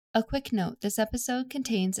A quick note, this episode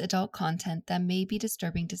contains adult content that may be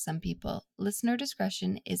disturbing to some people. Listener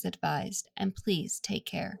discretion is advised, and please take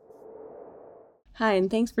care. Hi,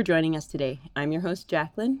 and thanks for joining us today. I'm your host,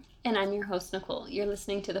 Jaclyn. And I'm your host, Nicole. You're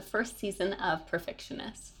listening to the first season of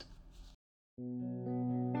Perfectionist.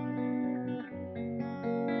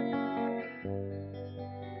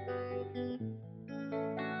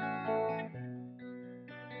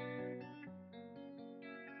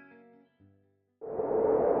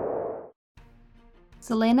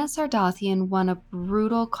 Celaena Sardathian won a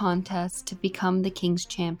brutal contest to become the king's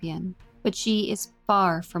champion, but she is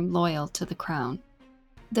far from loyal to the crown.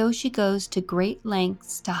 Though she goes to great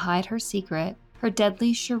lengths to hide her secret, her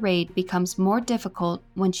deadly charade becomes more difficult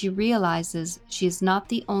when she realizes she is not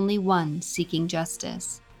the only one seeking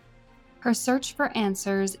justice. Her search for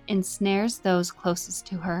answers ensnares those closest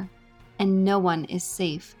to her, and no one is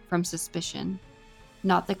safe from suspicion.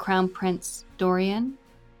 Not the Crown Prince, Dorian,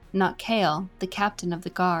 not Kale, the captain of the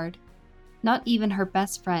guard, not even her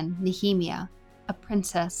best friend, Nehemia, a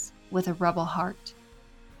princess with a rebel heart.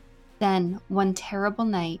 Then, one terrible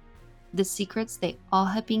night, the secrets they all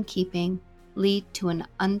have been keeping lead to an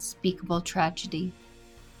unspeakable tragedy.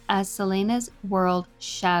 As Celaena's world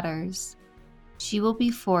shatters, she will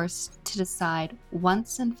be forced to decide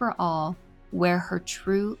once and for all where her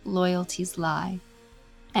true loyalties lie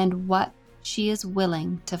and what she is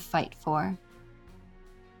willing to fight for.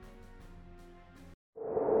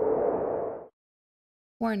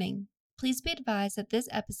 Warning. Please be advised that this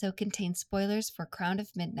episode contains spoilers for Crown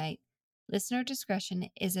of Midnight. Listener discretion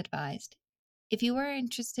is advised. If you are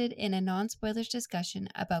interested in a non-spoilers discussion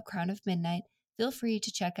about Crown of Midnight, feel free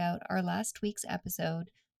to check out our last week's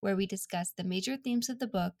episode where we discuss the major themes of the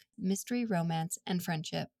book, mystery, romance, and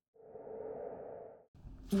friendship.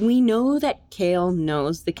 We know that Kale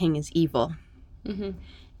knows the king is evil. Mm-hmm.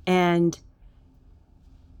 And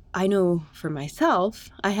I know for myself,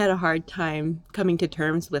 I had a hard time coming to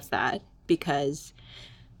terms with that because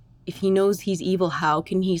if he knows he's evil, how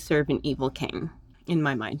can he serve an evil king, in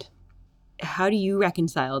my mind? How do you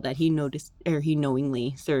reconcile that he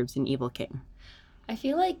knowingly serves an evil king? I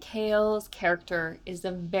feel like Kale's character is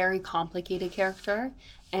a very complicated character,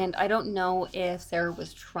 and I don't know if Sarah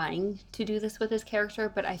was trying to do this with his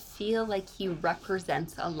character, but I feel like he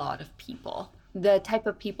represents a lot of people. The type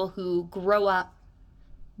of people who grow up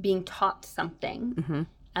being taught something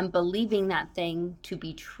and believing that thing to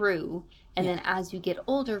be true, and then as you get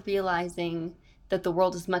older, realizing that the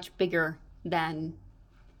world is much bigger than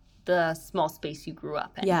the small space you grew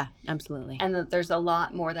up in. Yeah, absolutely. And that there's a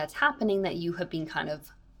lot more that's happening that you have been kind of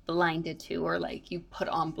blinded to, or like you put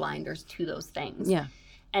on blinders to those things. Yeah.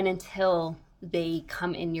 And until they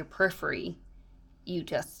come in your periphery, you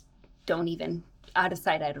just don't even, out of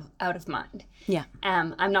sight, out of mind. Yeah.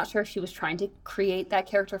 I'm not sure if she was trying to create that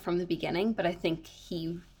character from the beginning, but I think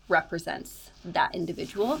he represents that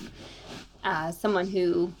individual. Someone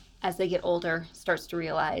who, as they get older, starts to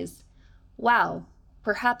realize, wow,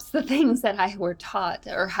 perhaps the things that I were taught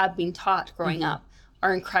or have been taught growing up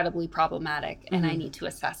are incredibly problematic, and I need to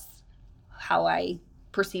assess how I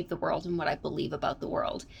perceive the world and what I believe about the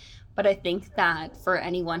world. But I think that for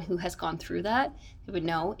anyone who has gone through that, they would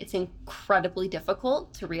know it's incredibly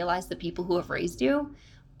difficult to realize the people who have raised you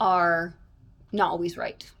are not always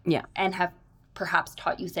right. Yeah. And have perhaps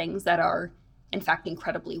taught you things that are, in fact,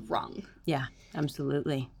 incredibly wrong. Yeah,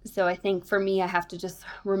 absolutely. So I think for me, I have to just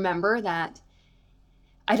remember that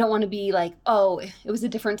I don't want to be like, oh, it was a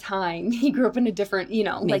different time. He grew up in a different,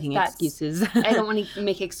 Making like excuses. I don't want to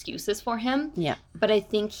make excuses for him. Yeah. But I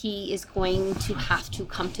think he is going to have to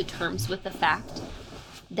come to terms with the fact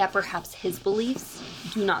that perhaps his beliefs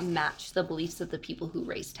do not match the beliefs of the people who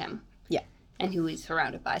raised him. Yeah. And who he's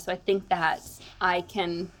surrounded by. So I think that I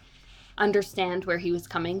can understand where he was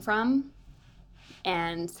coming from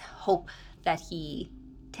and hope that he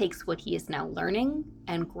takes what he is now learning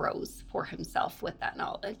and grows for himself with that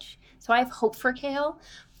knowledge. So I have hope for Kale,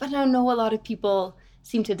 but I know a lot of people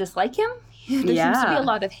seem to dislike him. There seems to be a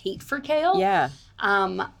lot of hate for Kale. Yeah.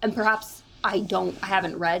 And perhaps I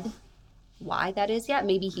haven't read why that is yet.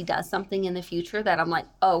 Maybe he does something in the future that I'm like,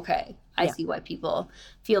 oh, okay, I see why people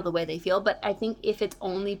feel the way they feel. But I think if it's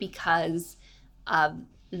only because of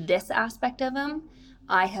this aspect of him,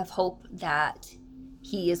 I have hope that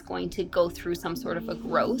he is going to go through some sort of a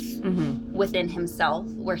growth within himself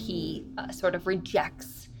where he sort of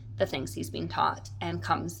rejects the things he's been taught and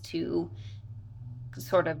comes to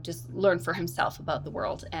sort of just learn for himself about the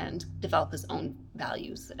world and develop his own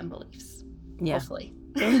values and beliefs. Yeah. Hopefully.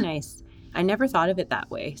 Very nice. I never thought of it that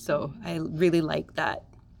way, so I really like that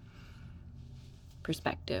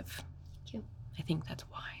perspective. Thank you. I think that's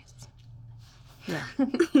wise.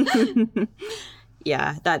 Yeah.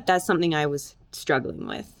 Yeah, that's something I was struggling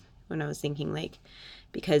with when I was thinking, like,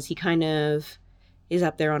 because he kind of is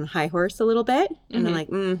up there on a high horse a little bit. And I'm like,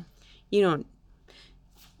 you don't,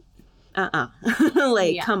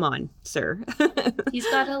 like, come on, sir. He's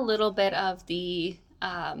got a little bit of the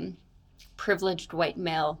privileged white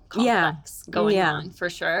male complex going on, for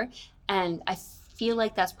sure. And I feel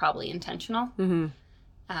like that's probably intentional. And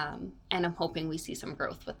I'm hoping we see some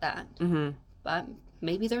growth with that. But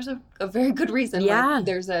maybe there's a very good reason. Yeah. Like,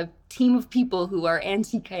 there's a team of people who are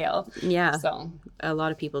anti-Kale. Yeah. So a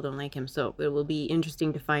lot of people don't like him. So it will be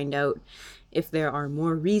interesting to find out if there are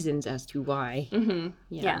more reasons as to why.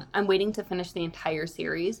 Yeah. I'm waiting to finish the entire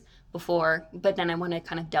series but then I want to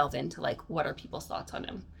kind of delve into, like, what are people's thoughts on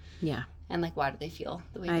him? Yeah. And, like, why do they feel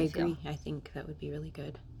the way I they agree. feel? I think that would be really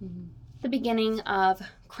good. The beginning of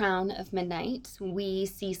Crown of Midnight, we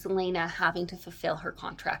see Selena having to fulfill her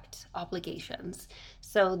contract obligations.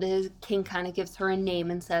 So the king kind of gives her a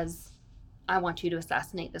name and says, I want you to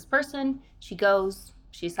assassinate this person. She goes,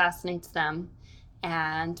 she assassinates them,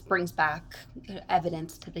 and brings back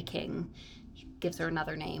evidence to the king. He gives her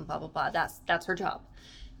another name, blah, blah, blah. That's her job.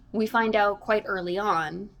 We find out quite early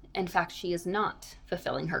on, in fact, she is not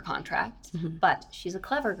fulfilling her contract, but she's a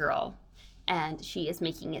clever girl. And she is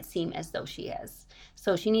making it seem as though she is.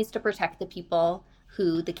 So she needs to protect the people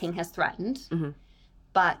who the king has threatened.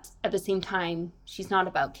 But at the same time, she's not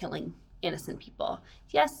about killing innocent people.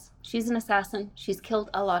 Yes, she's an assassin. She's killed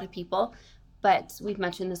a lot of people. But we've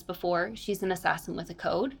mentioned this before. She's an assassin with a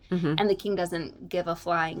code. And the king doesn't give a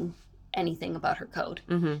flying anything about her code.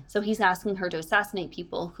 So he's asking her to assassinate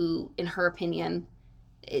people who, in her opinion,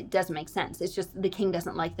 it doesn't make sense. It's just the king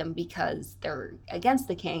doesn't like them because they're against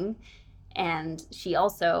the king. And she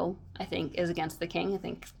also, I think, is against the king. I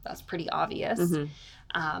think that's pretty obvious.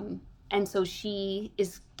 And so she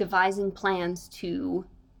is devising plans to,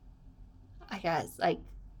 I guess, like,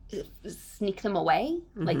 sneak them away,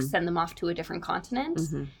 like send them off to a different continent.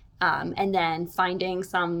 And then finding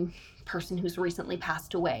some person who's recently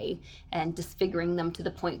passed away and disfiguring them to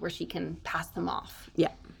the point where she can pass them off.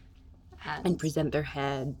 Yeah. And present their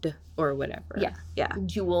head or whatever. Yeah.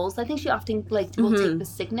 Jewels. I think she often will take the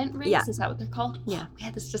signet rings. Yeah. Is that what they're called? Yeah. We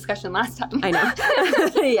had this discussion last time. I know.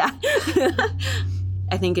 Yeah.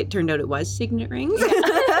 I think it turned out it was signet rings.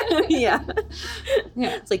 Yeah.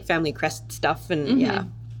 It's like family crest stuff and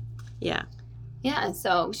Yeah.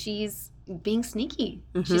 So she's being sneaky.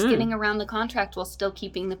 She's getting around the contract while still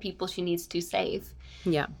keeping the people she needs to save.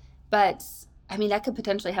 Yeah. But, I mean, that could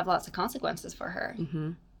potentially have lots of consequences for her.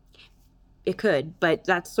 It could, but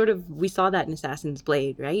that's sort of, we saw that in Assassin's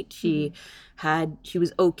Blade, right? She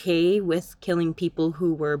was okay with killing people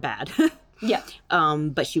who were bad. Yeah.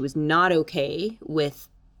 But she was not okay with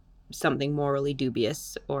something morally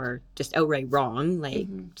dubious or just outright wrong, like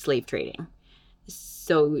slave trading.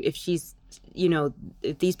 So if she's,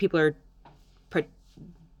 if these people are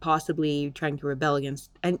possibly trying to rebel against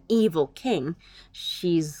an evil king,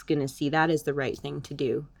 she's going to see that as the right thing to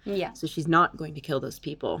do. Yeah. So she's not going to kill those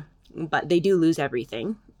people. But they do lose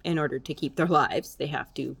everything in order to keep their lives. They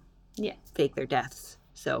have to fake their deaths.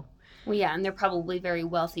 So, well, yeah, and they're probably very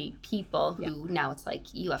wealthy people who now it's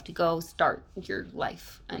like you have to go start your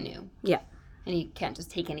life anew. Yeah. And you can't just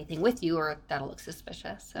take anything with you or that'll look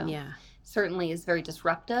suspicious. So certainly is very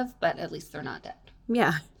disruptive, but at least they're not dead.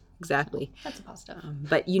 Yeah, exactly. That's a positive.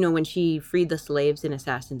 But, when she freed the slaves in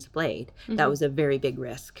Assassin's Blade, that was a very big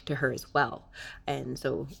risk to her as well. And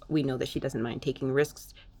so we know that she doesn't mind taking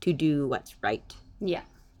risks to do what's right. Yeah.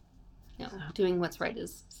 No, doing what's right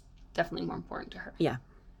is definitely more important to her. Yeah,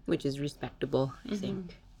 which is respectable, I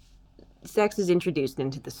think. Sex is introduced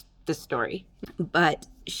into the story, but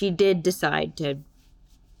she did decide to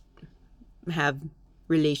have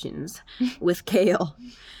relations with Kale.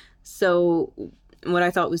 So what I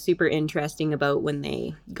thought was super interesting about when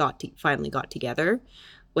they finally got together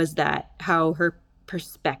was that how her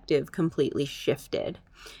perspective completely shifted.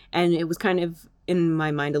 And it was kind of, in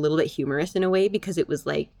my mind, a little bit humorous in a way, because it was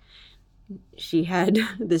like she had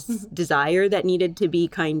this desire that needed to be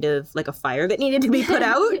kind of like a fire that needed to be put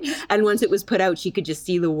out. And once it was put out, she could just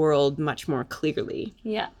see the world much more clearly.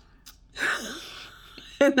 Yeah.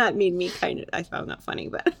 And that made me I found that funny,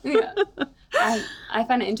 but. Yeah. I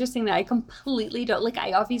find it interesting that I completely don't, like,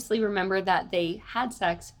 I obviously remember that they had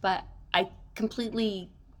sex, but I completely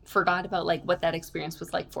forgot about, like, what that experience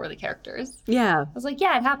was like for the characters. Yeah. I was like,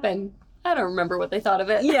 yeah, it happened. I don't remember what they thought of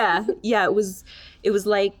it. Yeah. It was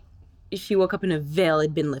like she woke up and a veil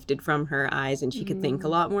had been lifted from her eyes and she could think a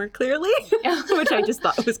lot more clearly, which I just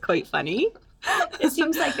thought was quite funny. It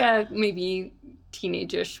seems like maybe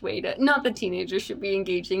teenage-ish way to, not that teenagers should be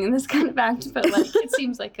engaging in this kind of act, but like it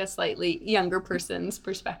seems like a slightly younger person's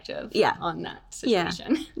perspective on that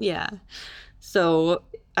situation. Yeah. So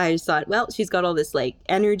I just thought, well, she's got all this like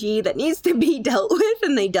energy that needs to be dealt with,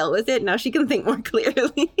 and they dealt with it. Now she can think more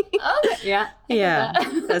clearly. Oh, yeah. Yeah.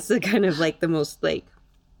 That's the kind of like the most like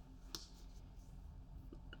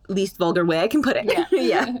least vulgar way I can put it.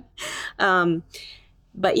 Yeah.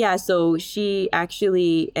 But yeah, so she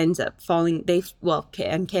actually ends up falling,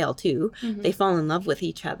 and Kale too, they fall in love with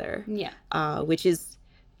each other. Yeah. Which is,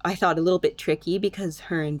 I thought, a little bit tricky because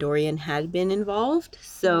her and Dorian had been involved.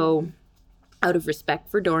 So out of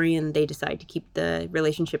respect for Dorian, they decide to keep the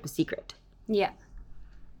relationship a secret. Yeah.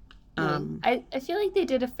 I feel like they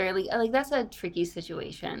did a fairly, like, that's a tricky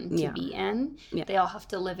situation to be in. Yeah. They all have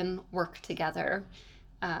to live and work together.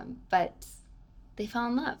 But they fall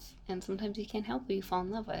in love, and sometimes you can't help who you fall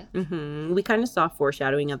in love with. We kind of saw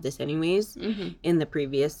foreshadowing of this anyways in the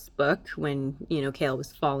previous book when, Kale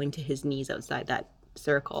was falling to his knees outside that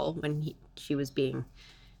circle when she was being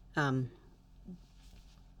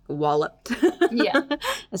walloped,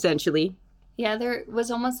 essentially. Yeah, there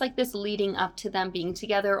was almost like this leading up to them being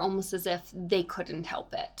together, almost as if they couldn't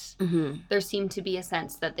help it. There seemed to be a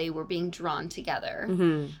sense that they were being drawn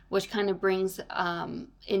together, which kind of brings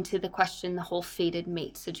into the question the whole fated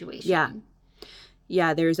mate situation.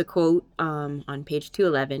 Yeah, there's a quote on page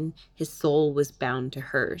 211, his soul was bound to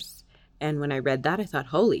hers. And when I read that, I thought,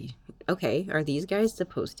 holy, okay, are these guys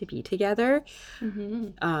supposed to be together?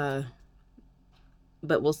 But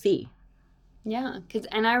we'll see. Yeah,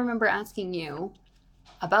 and I remember asking you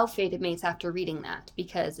about fated mates after reading that,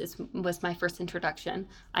 because it was my first introduction.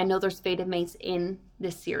 I know there's fated mates in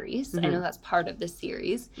this series. I know that's part of this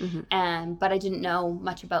series, but I didn't know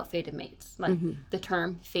much about fated mates. Like the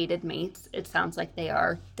term fated mates, it sounds like they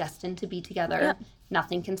are destined to be together. Yeah.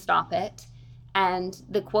 Nothing can stop it. And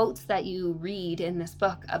the quotes that you read in this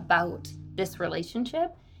book about this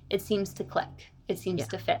relationship, it seems to click. It seems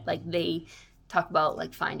to fit. Like they talk about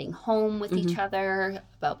like finding home with each other,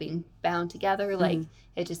 about being bound together. Like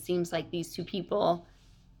it just seems like these two people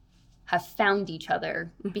have found each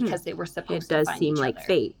other because they were supposed to find each other. It does seem like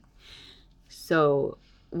fate. So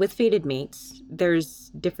with fated mates, there's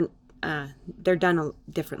different, they're done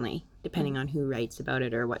differently depending on who writes about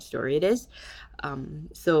it or what story it is.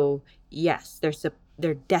 So yes,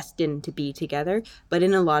 they're destined to be together, but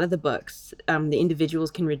in a lot of the books, the individuals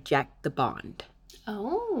can reject the bond.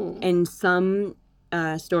 Oh. In some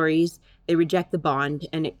stories, they reject the bond,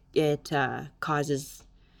 and it causes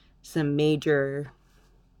some major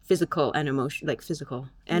physical and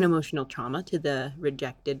emotional trauma to the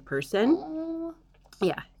rejected person. Oh.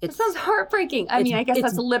 Yeah. It sounds heartbreaking. I mean, I guess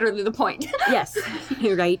that's literally the point. Yes,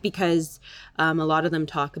 right? Because a lot of them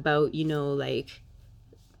talk about,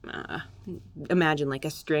 imagine like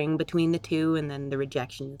a string between the two, and then the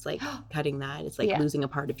rejection is like cutting that. It's like losing a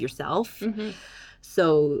part of yourself.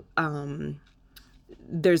 So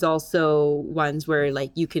there's also ones where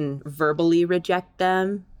like you can verbally reject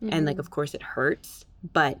them, and like of course it hurts,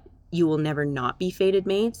 but you will never not be fated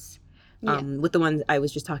mates. With the ones I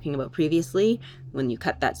was just talking about previously, when you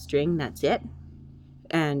cut that string, that's it.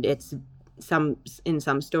 And it's in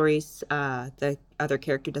some stories the other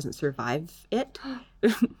character doesn't survive it.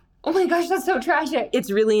 Oh my gosh, that's so tragic.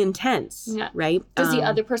 It's really intense, right? Does the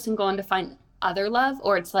other person go on to find other love,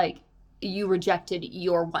 or it's like you rejected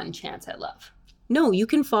your one chance at love? No, you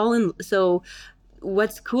can fall in. So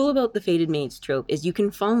what's cool about the fated mates trope is you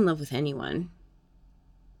can fall in love with anyone,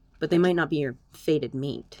 but they might not be your fated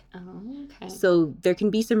mate. Oh, okay. So there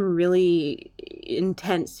can be some really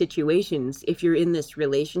intense situations if you're in this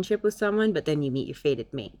relationship with someone, but then you meet your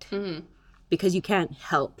fated mate. Because you can't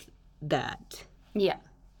help that. Yeah.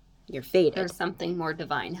 You're fated. There's something more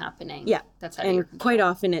divine happening. Yeah. That's how and quite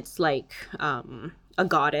often it's like a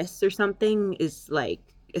goddess or something is like,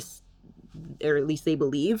 or at least they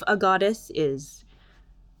believe a goddess is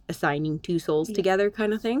assigning two souls together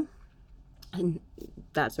kind of thing. And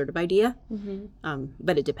that sort of idea.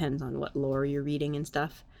 But it depends on what lore you're reading and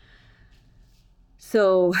stuff.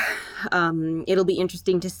 So it'll be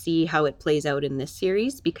interesting to see how it plays out in this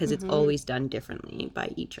series, because it's always done differently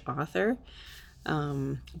by each author.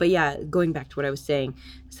 But yeah, going back to what I was saying,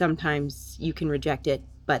 sometimes you can reject it,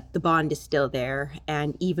 but the bond is still there.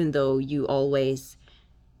 And even though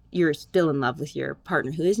you're still in love with your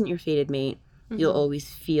partner who isn't your fated mate, you'll always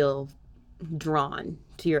feel drawn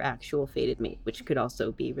to your actual fated mate, which could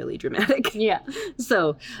also be really dramatic. Yeah.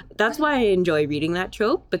 So that's why I enjoy reading that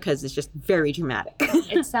trope, because it's just very dramatic.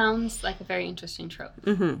 It sounds like a very interesting trope.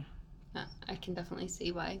 Yeah, I can definitely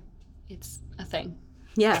see why it's a thing.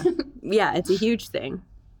 Yeah. Yeah, it's a huge thing.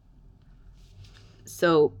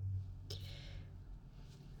 So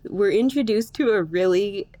we're introduced to a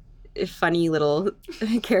really funny little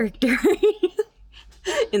character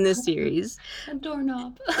in this series. A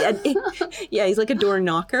doorknob. Yeah, he's like a door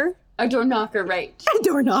knocker. A door knocker, right. A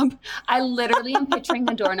doorknob. I literally am picturing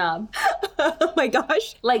a doorknob. Oh my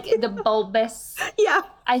gosh. Like the bulbous. Yeah.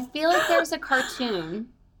 I feel like there's a cartoon,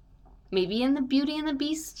 maybe in the Beauty and the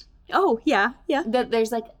Beast, Oh, yeah, yeah. that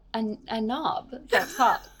there's like a knob that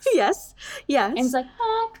talks. Yes, yes. And it's like,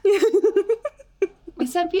 honk.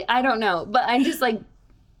 Is that I don't know, but I'm just like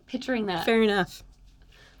picturing that. Fair enough.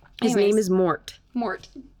 His Anyways. name is Mort. Mort.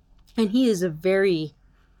 And he is a very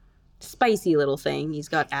spicy little thing. He's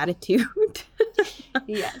got attitude.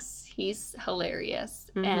 Yes, he's hilarious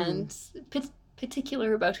Mhm. and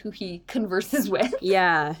particular about who he converses with.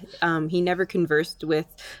 Yeah. He never conversed with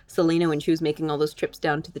Selena when she was making all those trips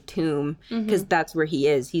down to the tomb, because that's where he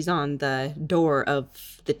is. He's on the door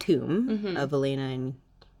of the tomb of Elena and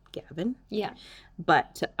Gavin. Yeah.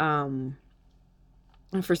 But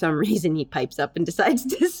for some reason, he pipes up and decides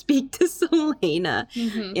to speak to Selena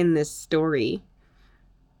in this story.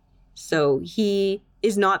 So he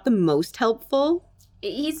is not the most helpful.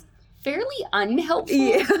 He's fairly unhelpful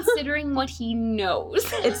Yeah. considering what he knows.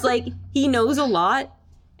 It's like he knows a lot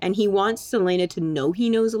and he wants Selena to know he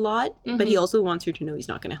knows a lot, but he also wants her to know he's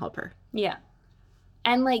not going to help her. Yeah.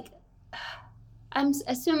 And like, I'm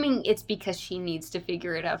assuming it's because she needs to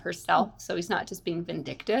figure it out herself, so he's not just being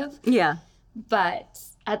vindictive. Yeah. But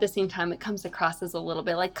at the same time, it comes across as a little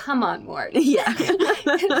bit like, come on, Mort. Yeah.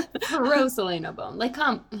 Throw Selena a bone. Like,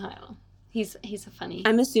 come. I don't know. He's a funny.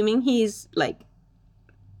 I'm assuming he's like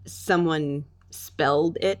someone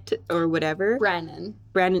spelled it or whatever. Brandon.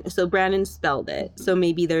 So Brandon spelled it. So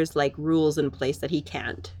maybe there's like rules in place that he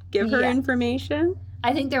can't give her Yeah. information.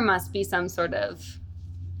 I think there must be some sort of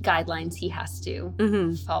guidelines he has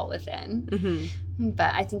to fall within.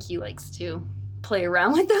 But I think he likes to play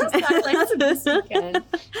around with those guidelines this weekend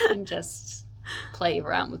and just play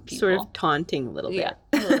around with people. Sort of taunting a little bit.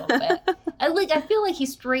 Yeah, a little bit. I feel like he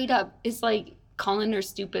straight up is like calling her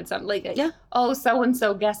stupid. Something like, Yeah. oh, so and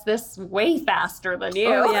so guessed this way faster than you.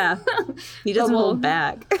 Oh, yeah. He doesn't we'll- hold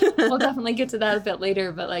back. We'll definitely get to that a bit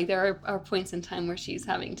later. But like, there are points in time where she's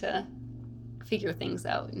having to figure things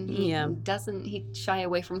out, and he shy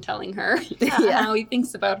away from telling her how he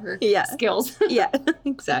thinks about her skills. Yeah,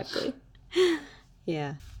 exactly.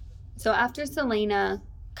 Yeah. So after Selena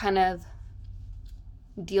kind of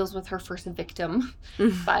deals with her first victim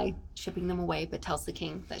by shipping them away, but tells the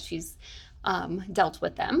king that she's dealt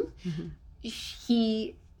with them,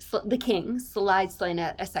 the king slides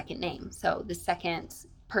Selena a second name. So the second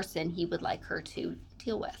person he would like her to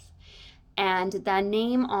deal with. And the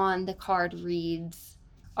name on the card reads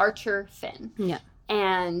Archer Finn. Yeah.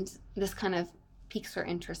 And this kind of piques her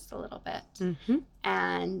interest a little bit.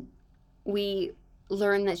 And we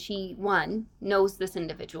learn that she, one, knows this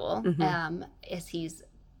individual, as he's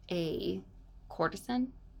a courtesan.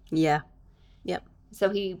 Yeah. Yep. So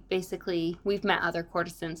he basically, we've met other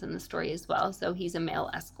courtesans in the story as well. So he's a male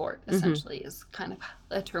escort, essentially, is kind of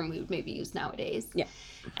a term we would maybe use nowadays. Yeah.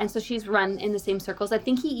 And so she's run in the same circles. I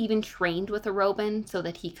think he even trained with a Robin so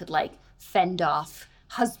that he could like fend off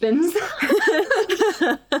husbands.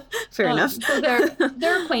 Fair enough. So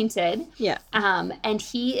they're acquainted. Yeah. And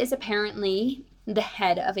he is apparently the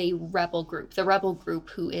head of a rebel group, the rebel group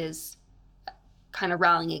who is kind of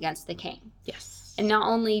rallying against the king. Yes. And not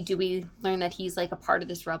only do we learn that he's like a part of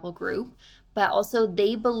this rebel group, but also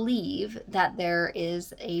they believe that there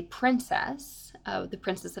is a princess, the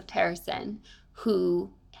Princess of Terrasen,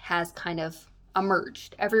 who has kind of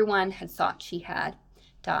emerged. Everyone had thought she had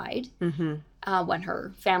died when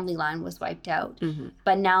her family line was wiped out.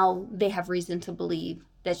 But now they have reason to believe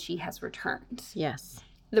that she has returned. Yes.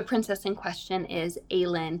 The princess in question is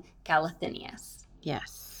Aelin Galathynius.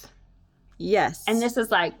 Yes. Yes. And this is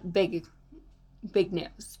like big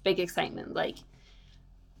news, big excitement. Like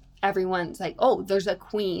everyone's like, oh, there's a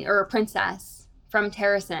queen or a princess from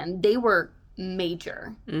Terrasen. They were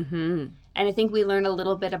major. And I think we learn a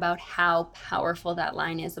little bit about how powerful that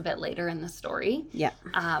line is a bit later in the story. Yeah.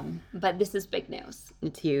 But this is big news.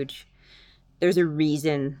 It's huge. There's a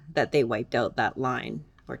reason that they wiped out that line,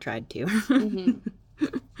 or tried to.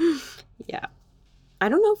 Yeah. I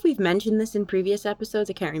don't know if we've mentioned this in previous episodes.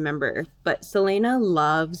 I can't remember. But Selena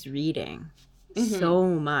loves reading so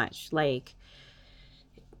much. Like,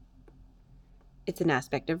 it's an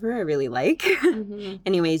aspect of her I really like.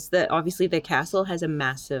 Anyways, obviously the castle has a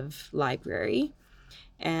massive library.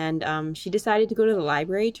 And she decided to go to the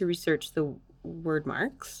library to research the word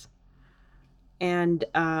marks. And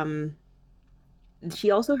she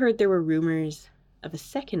also heard there were rumors of a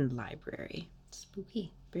second library.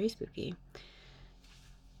 Spooky. Very spooky.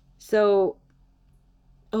 So,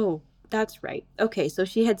 oh, that's right. Okay, so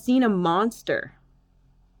she had seen a monster.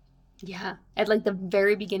 Yeah. At like the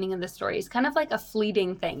very beginning of the story. It's kind of like a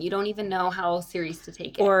fleeting thing. You don't even know how serious to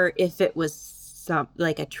take it. Or if it was some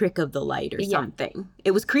like a trick of the light or something.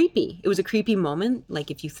 It was creepy. It was a creepy moment. Like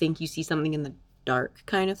if you think you see something in the dark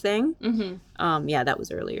kind of thing. Mm-hmm. Yeah, that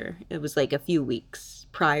was earlier. It was like a few weeks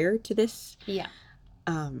prior to this. Yeah.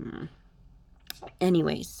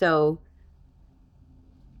 Anyway, so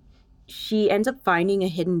she ends up finding a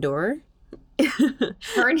hidden door.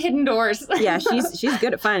 Her and hidden doors. Yeah, she's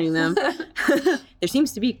good at finding them. There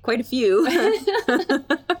seems to be quite a few.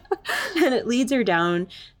 And it leads her down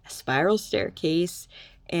a spiral staircase.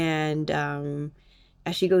 And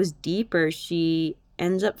as she goes deeper, she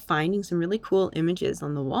ends up finding some really cool images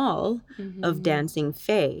on the wall of dancing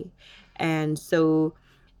fae. And so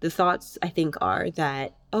the thoughts, I think, are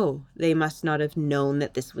that, oh, they must not have known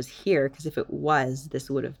that this was here, because if it was, this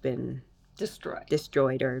would have been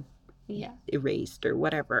destroyed or erased or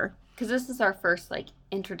whatever. Because this is our first like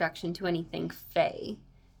introduction to anything fae,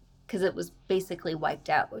 because it was basically wiped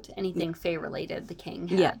out. Anything fae related, the king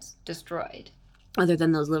had destroyed. Other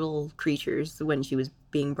than those little creatures when she was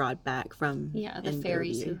being brought back from the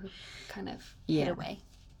fairies who kind of hid away.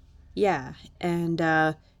 Yeah, and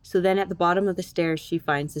so then at the bottom of the stairs she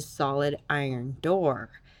finds a solid iron door,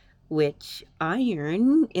 which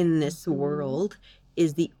iron in this world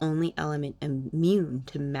is the only element immune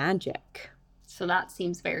to magic. So that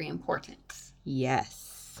seems very important.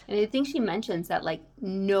 Yes. And I think she mentions that like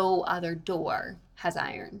no other door has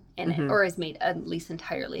iron in it, or is made at least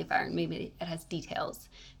entirely of iron. Maybe it has details,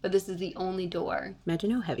 but this is the only door.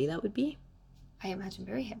 Imagine how heavy that would be. I imagine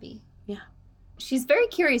very heavy. Yeah. She's very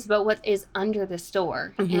curious about what is under this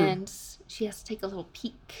door, and she has to take a little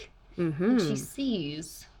peek. And she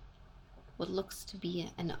sees what looks to be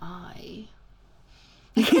an eye.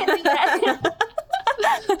 I can't do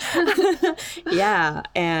that. Yeah,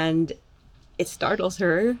 and it startles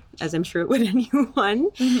her, as I'm sure it would anyone.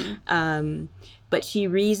 But she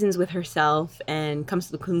reasons with herself and comes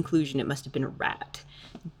to the conclusion it must have been a rat.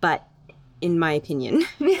 But in my opinion,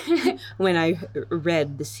 when I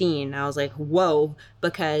read the scene, I was like, whoa,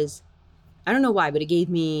 because I don't know why, but it gave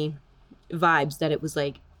me vibes that it was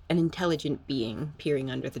like an intelligent being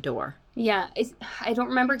peering under the door. Yeah, I don't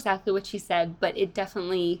remember exactly what she said, but it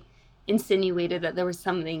definitely insinuated that there was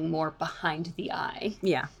something more behind the eye.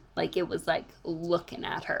 Yeah. Like it was like looking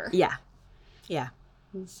at her. Yeah. Yeah.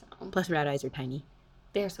 So, plus rat eyes are tiny.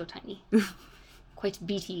 They're so tiny. Quite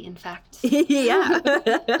beady, in fact. Yeah.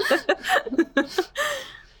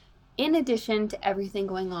 In addition to everything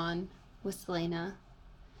going on with Selena,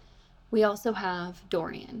 we also have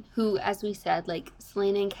Dorian, who, as we said, like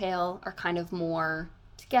Selena and Kale are kind of more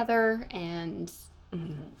together, and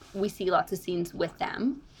we see lots of scenes with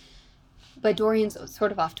them. But Dorian's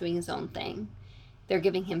sort of off doing his own thing. They're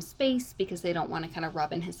giving him space because they don't want to kind of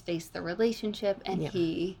rub in his face the relationship, and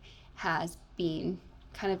he has been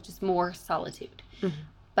kind of just more solitude.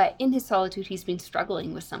 But in his solitude, he's been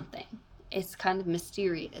struggling with something. It's kind of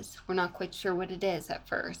mysterious. We're not quite sure what it is at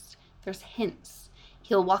first. There's hints.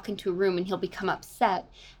 He'll walk into a room and he'll become upset,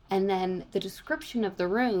 and then the description of the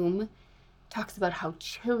room talks about how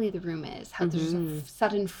chilly the room is, how there's a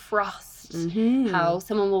sudden frost, how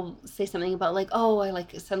someone will say something about like, oh, I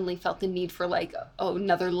like suddenly felt the need for like, oh,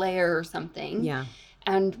 another layer or something. Yeah.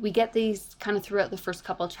 And we get these kind of throughout the first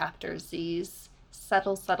couple chapters, these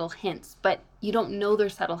subtle hints, but you don't know they're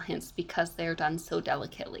subtle hints because they're done so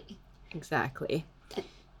delicately. Exactly.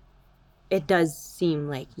 It does seem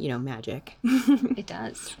like, magic. It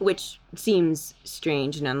does. Which seems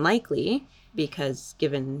strange and unlikely because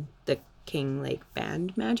given the king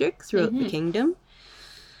banned magic throughout the kingdom.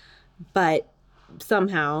 But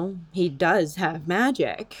somehow he does have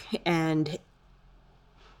magic, and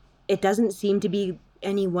it doesn't seem to be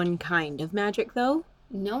any one kind of magic though.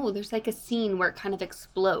 No, there's like a scene where it kind of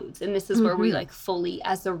explodes, and this is where we fully,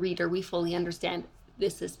 as a reader, we fully understand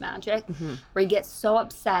this is magic. Where he gets so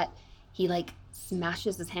upset, he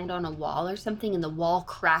smashes his hand on a wall or something, and the wall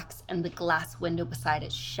cracks and the glass window beside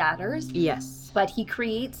it shatters. Yes. But he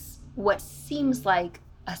creates what seems like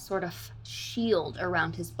a sort of shield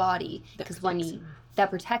around his body that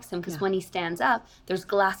protects him, because when he stands up, there's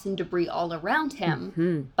glass and debris all around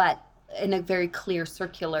him, but in a very clear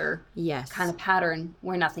circular kind of pattern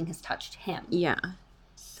where nothing has touched him. Yeah.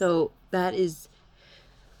 So that is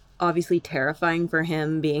obviously terrifying for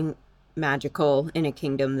him, being magical in a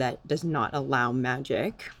kingdom that does not allow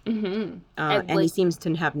magic. And he seems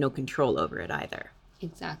to have no control over it either.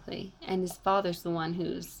 Exactly. And his father's the one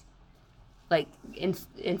who's like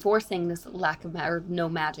enforcing this lack of or no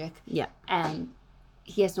magic. Yeah. And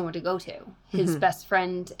he has nowhere to go to. His best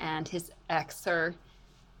friend and his ex are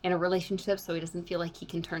in a relationship, so he doesn't feel like he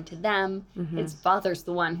can turn to them. His father's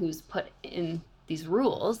the one who's put in these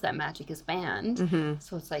rules that magic is banned.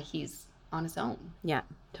 So it's like he's on his own. Yeah,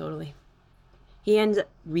 totally. He ends up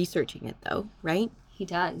researching it though, right? He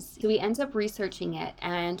does. So he ends up researching it,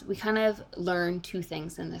 and we kind of learn two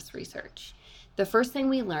things in this research. The first thing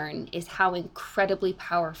we learn is how incredibly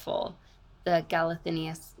powerful the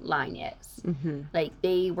Galathinius line is. Like,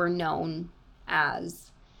 they were known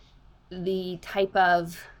as the type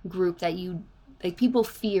of group that people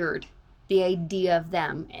feared the idea of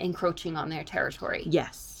them encroaching on their territory.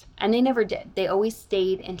 Yes. And they never did. They always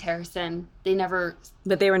stayed in Terrasen.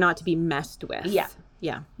 But they were not to be messed with. Yeah.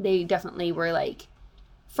 Yeah. They definitely were, like,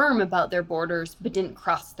 firm about their borders, but didn't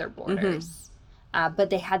cross their borders. But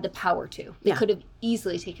they had the power to. They could have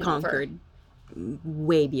easily taken conquered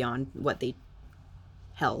way beyond what they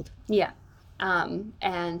held. Yeah.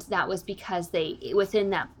 And that was because within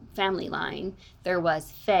that family line, there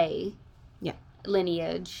was Fae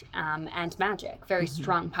lineage and magic, very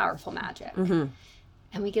strong, powerful magic.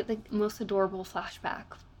 And we get the most adorable flashback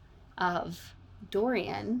of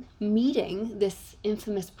Dorian meeting this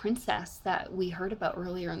infamous princess that we heard about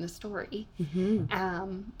earlier in the story,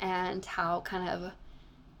 and how kind of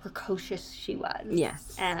precocious she was.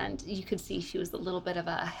 Yes. And you could see she was a little bit of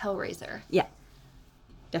a hellraiser. Yeah,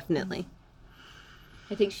 definitely.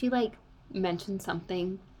 I think she, like, mentioned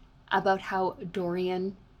something about how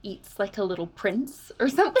Dorian eats like a little prince or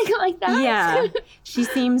something like that. Yeah. She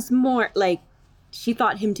seems more like, she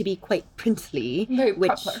thought him to be quite princely. Very which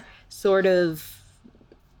proper. Sort of...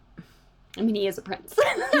 I mean, he is a prince.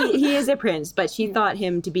 he is a prince, but she thought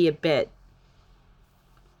him to be a bit,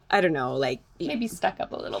 I don't know, like... Maybe stuck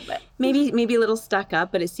up a little bit. Maybe a little stuck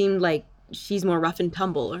up, but it seemed like she's more rough and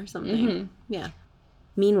tumble or something. Yeah.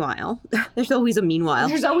 Meanwhile, there's always a meanwhile.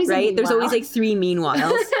 There's always a right? meanwhile. There's always like 3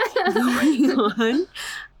 meanwhiles going on.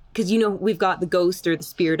 Because, we've got the ghost or the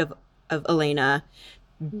spirit of Elena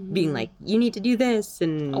being like, you need to do this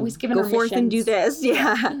and always giving go her forth and do missions. this.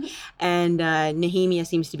 Yeah. And Nehemia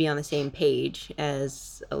seems to be on the same page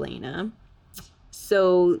as Elena.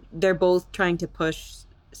 So they're both trying to push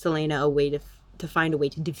Selena away to find a way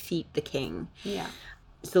to defeat the king. Yeah.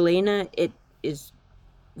 Selena, it is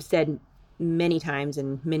said many times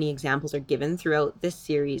and many examples are given throughout this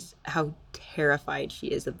series how terrified she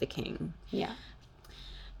is of the king. Yeah.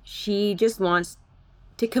 She just wants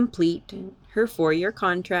to complete her 4-year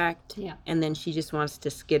contract, and then she just wants to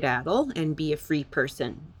skedaddle and be a free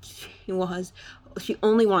person. She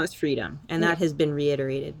only wants freedom, and that has been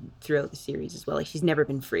reiterated throughout the series as well. Like, she's never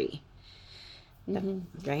been free.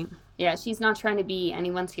 Right? Yeah, she's not trying to be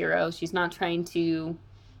anyone's hero. She's not trying to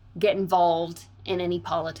get involved in any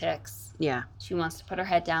politics. Yeah. She wants to put her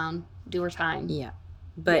head down, do her time. Yeah.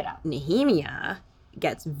 But Nehemia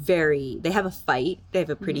gets they have a fight. They have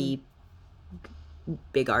a pretty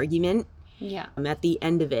big argument. Yeah. At the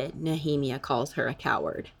end of it, Nehemia calls her a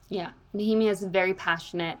coward. Yeah. Nehemia is very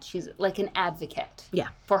passionate. She's like an advocate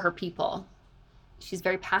for her people. She's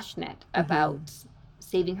very passionate about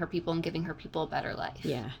saving her people and giving her people a better life.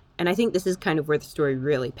 Yeah. And I think this is kind of where the story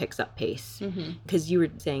really picks up pace. Because you were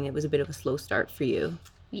saying it was a bit of a slow start for you.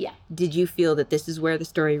 Yeah. Did you feel that this is where the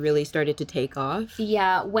story really started to take off?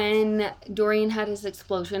 Yeah, when Dorian had his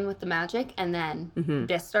explosion with the magic and then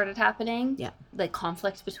this started happening. Yeah. Like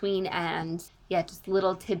conflict between and just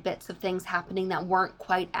little tidbits of things happening that weren't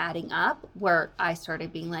quite adding up, where I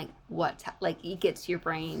started being like, it gets your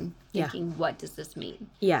brain thinking, what does this mean?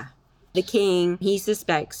 Yeah. The king, he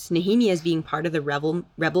suspects Nehemia as being part of the rebel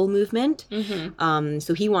movement.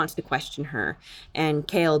 So he wants to question her. And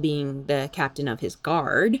Kale, being the captain of his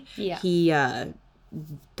guard, he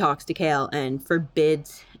talks to Kale and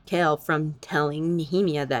forbids Kale from telling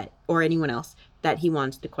Nehemia or anyone else that he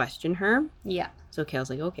wants to question her. Yeah. So Kale's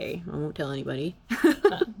like, okay, I won't tell anybody.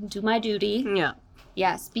 Do my duty. Yeah.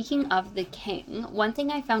 Yeah, speaking of the king, one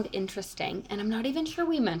thing I found interesting, and I'm not even sure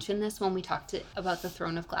we mentioned this when we talked about the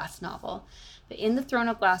Throne of Glass novel, but in the Throne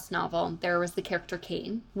of Glass novel, there was the character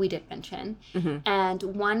Cain, we did mention, and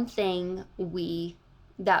one thing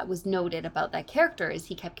that was noted about that character is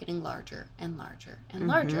he kept getting larger and larger and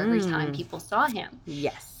larger every time people saw him.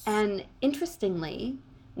 Yes. And interestingly,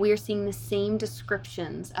 we are seeing the same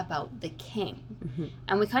descriptions about the king.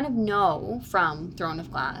 And we kind of know from Throne of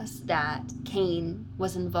Glass that Cain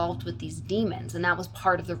was involved with these demons. And that was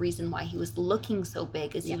part of the reason why he was looking so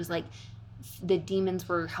big, is he was like, the demons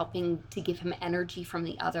were helping to give him energy from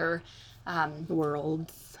the other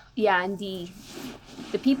Worlds. Yeah, and the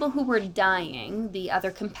people who were dying, the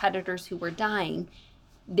other competitors who were dying,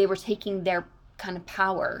 they were taking their kind of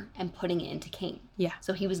power and putting it into Cain. Yeah.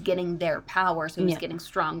 So he was getting their power, so he was Yeah. getting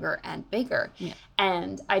stronger and bigger. Yeah.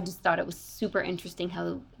 And I just thought it was super interesting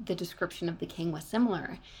how the description of the king was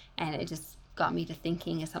similar, and it just got me to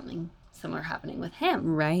thinking, is something similar happening with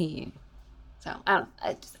him? Right. So I don't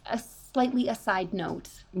know, just a slightly aside note.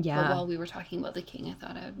 Yeah. But while we were talking about the king, I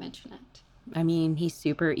thought I would mention it. I mean, he's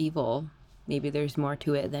super evil. Maybe there's more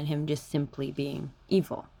to it than him just simply being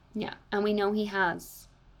evil. Yeah, and we know he has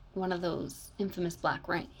one of those infamous black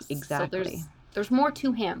rings. Exactly. So there's more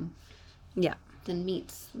to him Yeah. than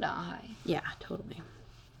meets the eye. Yeah, totally.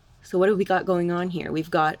 So what have we got going on here?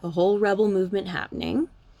 We've got a whole rebel movement happening.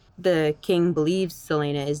 The king believes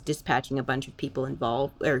Celaena is dispatching a bunch of people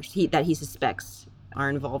involved, or that he suspects are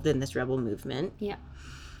involved in this rebel movement. Yeah.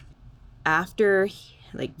 After,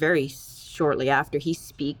 like very shortly after, he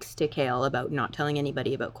speaks to Chaol about not telling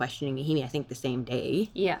anybody about questioning Nahimi, I think the same day.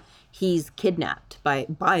 Yeah. He's kidnapped by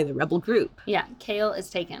the rebel group. Yeah, Chaol is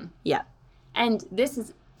taken. Yeah. And this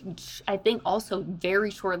is, I think, also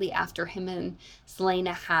very shortly after him and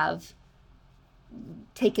Celaena have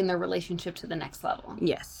taken their relationship to the next level.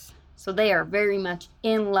 Yes. So they are very much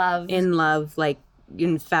in love. In love, like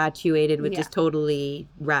infatuated with, Yeah. just totally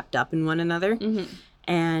wrapped up in one another. Mhm.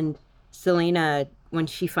 And Celaena, when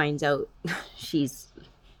she finds out, she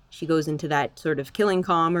goes into that sort of killing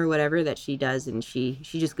calm or whatever that she does, and she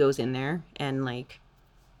just goes in there and like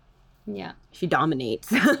Yeah. she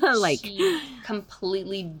dominates. Like She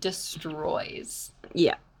completely destroys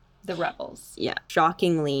yeah. the rebels. Yeah.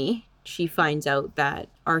 Shockingly, she finds out that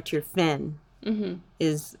Archer Finn Mm-hmm.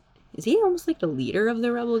 is he almost like the leader of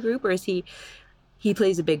the rebel group, or is he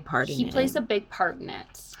plays a big part in it? He plays a big part in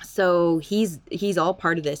it. So he's all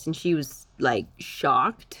part of this, and she was like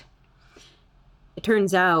shocked. It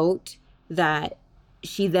turns out that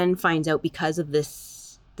she then finds out, because of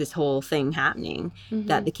this whole thing happening, Mm-hmm.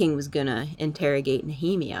 that the king was gonna interrogate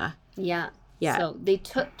Nehemia. Yeah. Yeah. So they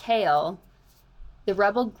took Chaol, the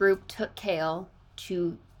rebel group took Chaol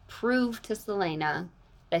to prove to Celaena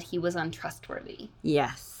that he was untrustworthy.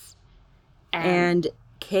 Yes. And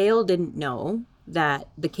Chaol didn't know that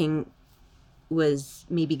the king was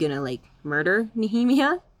maybe gonna like murder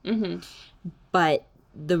Nehemia, Mm-hmm. but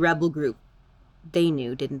the rebel group, they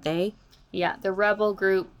knew, didn't they? Yeah, the rebel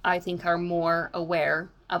group, I think, are more aware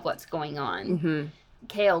of what's going on. Mm-hmm.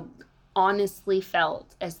 Chaol honestly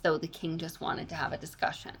felt as though the king just wanted to have a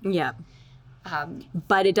discussion. Yeah.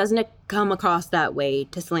 But it doesn't come across that way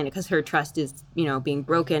to Celaena, because her trust is, being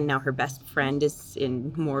broken. Now her best friend is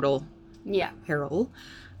in mortal Yeah. peril.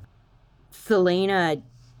 Celaena,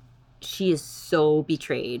 she is so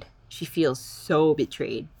betrayed. She feels so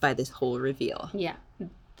betrayed by this whole reveal. Yeah.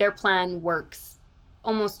 Their plan works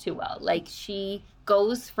almost too well. Like, she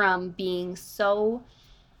goes from being so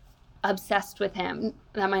obsessed with him,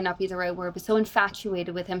 that might not be the right word, but so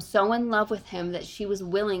infatuated with him, so in love with him, that she was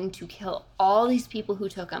willing to kill all these people who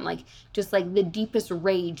took him, like, just like the deepest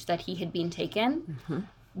rage that he had been taken, Mm-hmm.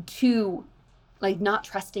 to like not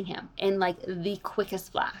trusting him in like the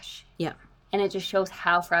quickest flash. Yeah. And it just shows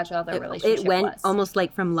how fragile their relationship It went was. almost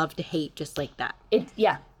like from love to hate, just like that. But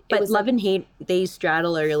But love and hate, they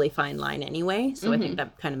straddle a really fine line anyway, so I think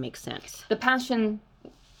that kind of makes sense. the passion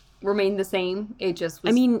remained the same. It just was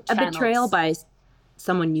I mean, a channeled. betrayal by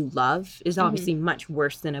someone you love is obviously much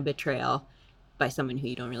worse than a betrayal by someone who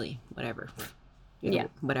you don't really, whatever. Yeah.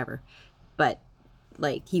 Whatever. But,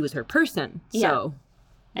 like, he was her person, Yeah. so.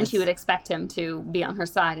 And she would expect him to be on her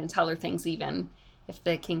side and tell her things, even if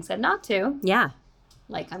the king said not to. Yeah.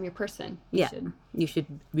 Like, I'm your person. You should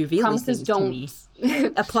reveal Promises these things to me.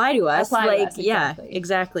 don't Apply to us. Apply to like, us, yeah, exactly.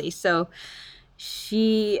 exactly. So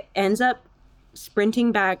she ends up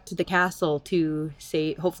sprinting back to the castle to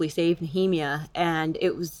hopefully save Nehemia. And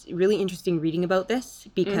it was really interesting reading about this,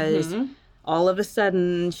 because all of a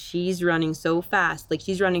sudden she's running so fast. Like,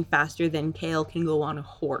 she's running faster than Chaol can go on a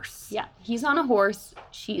horse. Yeah, he's on a horse.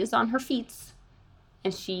 She is on her feet,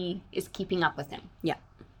 and she is keeping up with him. Yeah.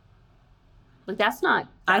 Like, that's not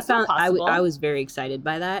I possible. was very excited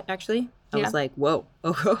by that, actually. I Yeah. was like, whoa,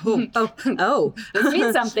 oh. This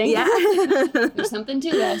means something. Yeah. There's something to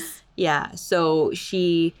this. Yeah, so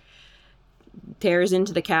she tears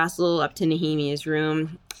into the castle up to Nehemia's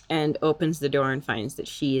room and opens the door and finds that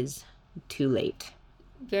she is too late.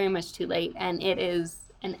 Very much too late, and it is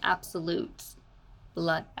an absolute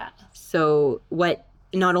bloodbath. So what,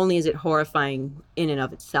 not only is it horrifying in and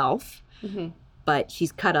of itself, but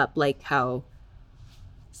she's cut up like how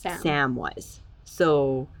Sam was.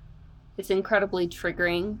 So It's incredibly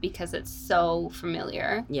triggering because it's so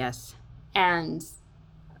familiar. Yes. And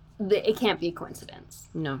it can't be a coincidence.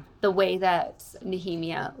 No. The way that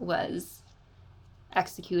Nehemia was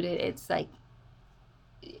executed, it's like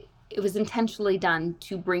it was intentionally done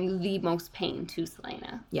to bring the most pain to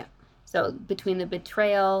Celaena. Yeah. So between the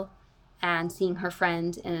betrayal and seeing her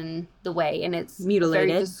friend in the way, and it's mutilated,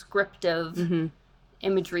 very descriptive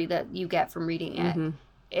imagery that you get from reading it.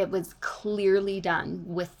 It was clearly done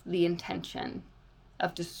with the intention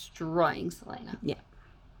of destroying Celaena. Yeah.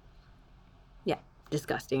 Yeah.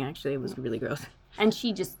 Disgusting, actually. It was really gross. And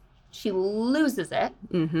she loses it.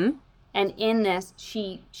 And in this,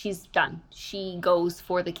 she's done. She goes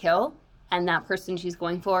for the kill, and that person she's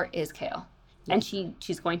going for is Chaol. And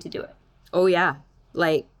she's going to do it. Oh, yeah.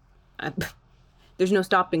 Like, there's no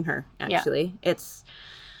stopping her, actually. Yeah.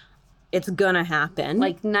 It's gonna happen.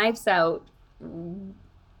 Like, knives out,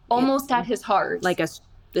 almost at his heart. Like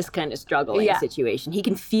this kind of struggling situation. He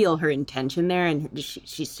can feel her intention there, and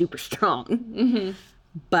she's super strong.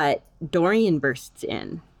 But Dorian bursts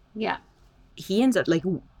in. Yeah. He ends up, like,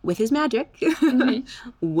 with his magic, that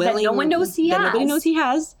no one knows he has. Nobody knows he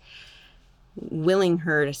has, willing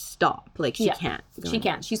her to stop. Like, she can't. She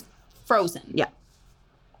can't. She's frozen. Yeah.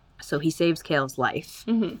 So he saves Chaol's life.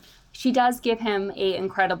 She does give him an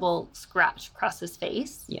incredible scratch across his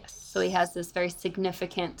face. Yes. So he has this very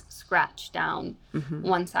significant scratch down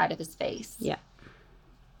one side of his face. Yeah.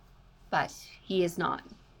 But he is not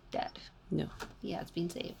dead. No. He has been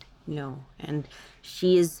saved. No. And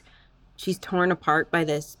she's torn apart by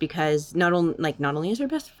this because not only is her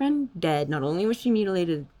best friend dead, not only was she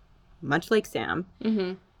mutilated, much like Sam,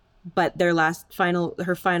 but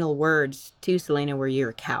her final words to Celaena were,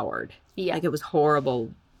 "You're a coward." Yeah. Like, it was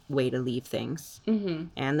horrible way to leave things.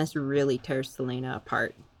 And this really tears Celaena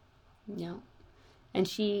apart. Yeah. And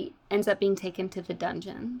she ends up being taken to the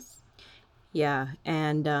dungeons. Yeah,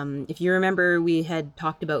 and if you remember, we had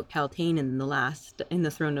talked about Kaltain in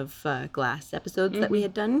the Throne of Glass episodes that we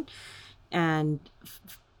had done, and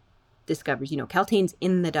discovers, Kaltain's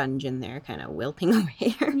in the dungeon there, kind of wilting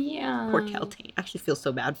away. Yeah. Poor Kaltain. I actually feel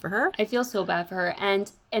so bad for her. I feel so bad for her.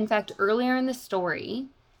 And in fact, earlier in the story,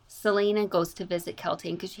 Celaena goes to visit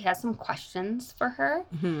Kaltain because she has some questions for her.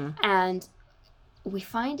 And we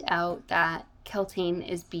find out that Kaltain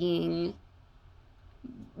is being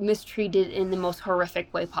mistreated in the most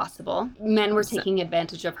horrific way possible. Men were taking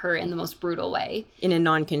advantage of her in the most brutal way. In a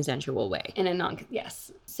non-consensual way.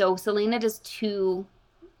 Yes. So Celaena does 2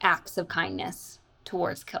 acts of kindness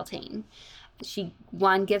towards Kaltain. She,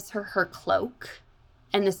 one, gives her cloak,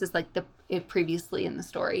 and this is like previously in the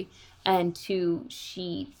story, and 2,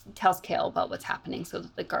 she tells Chaol about what's happening so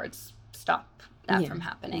that the guards stop that from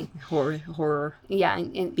happening. Horror. Yeah.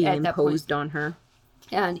 And being imposed on her.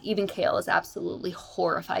 And even Chaol is absolutely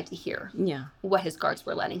horrified to hear what his guards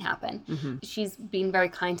were letting happen. She's being very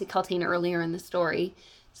kind to Kaltain earlier in the story.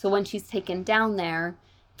 So when she's taken down there,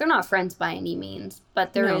 they're not friends by any means,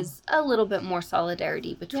 but there is a little bit more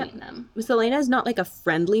solidarity between them. Celaena is not like a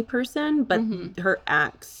friendly person, but her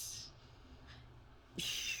acts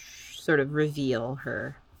sort of reveal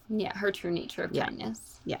her. Yeah, her true nature of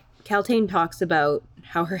kindness. Yeah. Kaltain talks about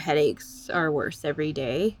how her headaches are worse every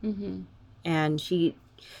day. And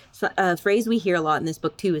a phrase we hear a lot in this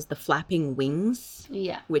book too is the flapping wings.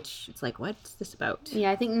 Yeah. Which it's like, what's this about? Yeah,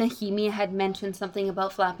 I think Nehemia had mentioned something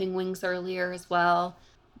about flapping wings earlier as well.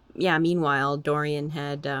 Yeah, meanwhile, Dorian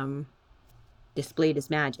had displayed his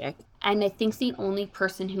magic. And I think the only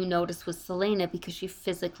person who noticed was Celaena because she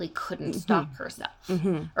physically couldn't stop herself.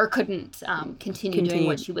 Or couldn't continue doing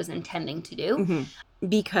what she was intending to do.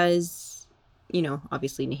 Because,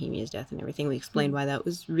 obviously Nehemia's death and everything, we explained why that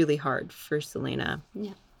was really hard for Celaena.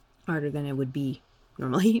 Yeah. Harder than it would be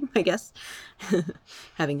normally, I guess.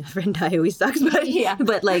 Having a friend die always sucks,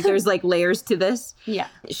 but like there's like layers to this. Yeah.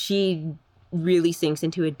 She really sinks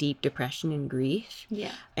into a deep depression and grief.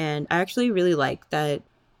 Yeah. And I actually really like that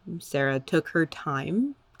Sarah took her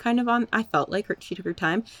time I felt like she took her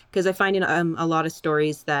time, because I find in a lot of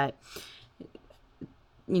stories that,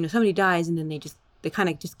 somebody dies and then they kind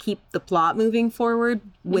of just keep the plot moving forward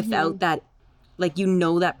without that, like,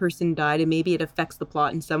 that person died and maybe it affects the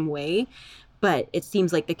plot in some way, but it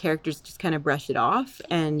seems like the characters just kind of brush it off,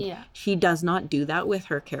 and she does not do that with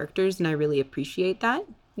her characters, and I really appreciate that.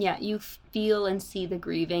 Yeah, you feel and see the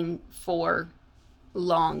grieving for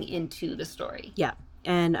long into the story. Yeah,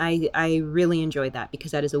 and I really enjoyed that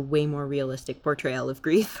because that is a way more realistic portrayal of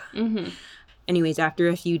grief. Anyways, after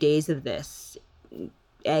a few days of this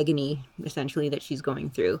agony, essentially, that she's going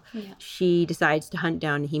through, she decides to hunt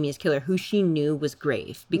down Nehemia's killer, who she knew was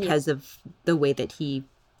Grave because of the way that he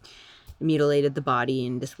mutilated the body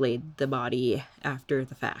and displayed the body after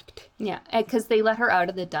the fact. Yeah, because they let her out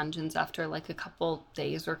of the dungeons after like a couple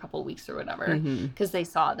days or a couple weeks or whatever, because they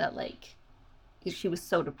saw that like she was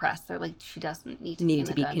so depressed. They're like, she doesn't need to be in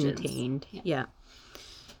the dungeons. Contained. Yeah.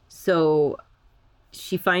 So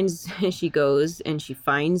she goes and she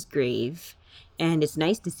finds Grave, and it's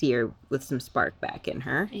nice to see her with some spark back in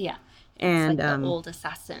her. Yeah. And it's like the old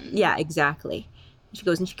assassin. Yeah, exactly. She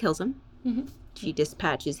goes and she kills him. Mm-hmm. She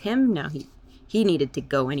dispatches him. Now he needed to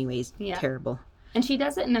go anyways. Yeah. Terrible. And she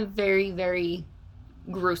does it in a very, very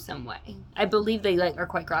gruesome way. I believe they are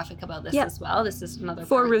quite graphic about this as well. This is another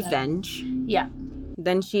for revenge. Yeah.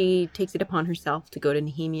 Then she takes it upon herself to go to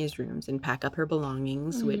Nehemiah's rooms and pack up her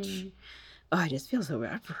belongings, which I just feel so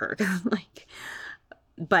bad for her.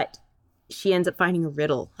 But she ends up finding a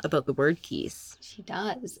riddle about the word keys. She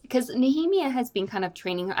does. Because Nehemiah has been kind of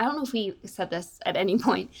training her. I don't know if we said this at any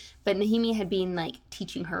point, but Nehemiah had been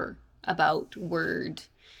teaching her about the word.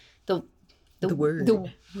 The way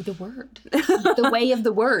of the word. The way of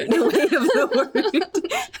the word.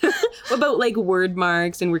 What about word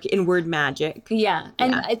marks and in word magic? Yeah.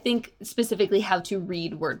 And I think specifically how to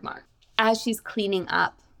read word mark. As she's cleaning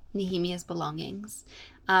up Nehemiah's belongings,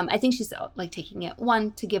 I think she's taking it,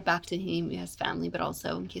 one, to give back to Nehemiah's family, but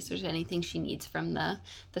also in case there's anything she needs from the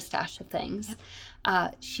stash of things.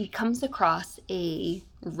 She comes across a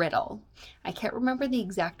riddle. I can't remember the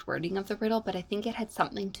exact wording of the riddle, but I think it had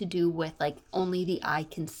something to do with only the eye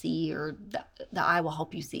can see, or the eye will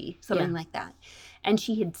help you see, something like that. And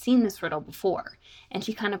she had seen this riddle before, and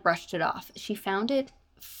she kind of brushed it off. She found it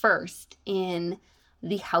first in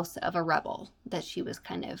the house of a rebel that she was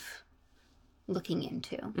kind of looking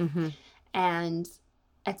into. Mm-hmm. And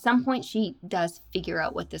at some point she does figure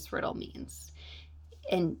out what this riddle means.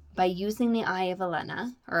 And by using the eye of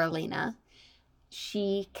Elena,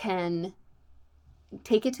 she can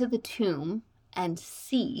take it to the tomb and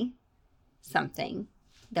see something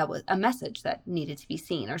that was a message that needed to be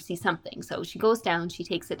seen, or see something. So she goes down, she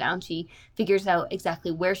takes it down, she figures out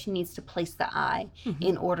exactly where she needs to place the eye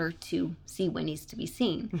in order to see what needs to be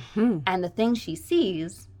seen. Mm-hmm. And the thing she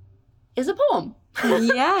sees is a poem.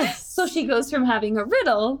 Yes. So she goes from having a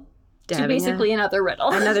riddle to basically another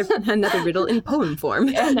riddle. Another riddle in poem form.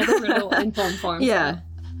 Another riddle in poem form. Yeah. So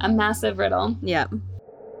a massive riddle. Yeah.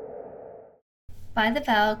 By the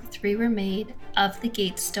Valg 3 were made, of the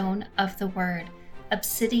gate stone of the word.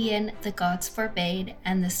 Obsidian the gods forbade,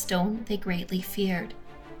 and the stone they greatly feared.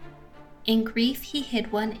 In grief he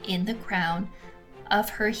hid one in the crown, of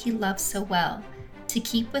her he loved so well, to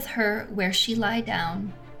keep with her where she lie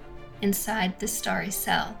down, inside the starry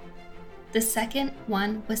cell. The second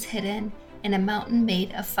one was hidden in a mountain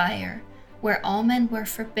made of fire, where all men were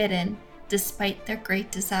forbidden, despite their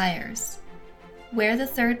great desires. Where the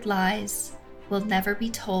third lies will never be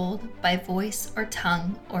told by voice or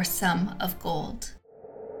tongue or sum of gold.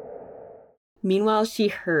 Meanwhile, she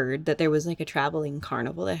heard that there was a traveling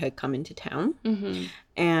carnival that had come into town. Mm-hmm.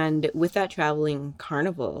 And with that traveling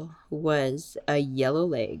carnival was a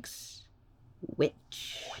Yellowlegs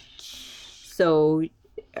witch. So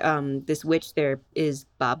this witch there is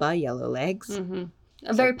Baba Yellowlegs. Mm-hmm.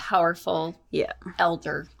 A very powerful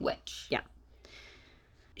elder witch. Yeah.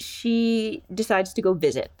 She decides to go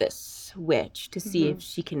visit this witch to see if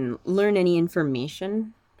she can learn any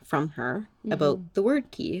information from her about the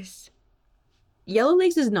word keys.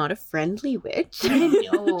 Yellowlegs is not a friendly witch.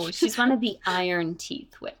 No, she's one of the Iron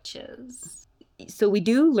Teeth witches. So we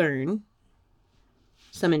do learn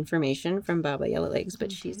some information from Baba Yellowlegs,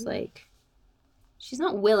 but she's she's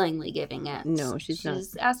not willingly giving it. No, she's not.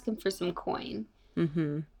 She's asking for some coin.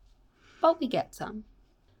 Mm-hmm. But we get some.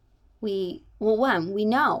 We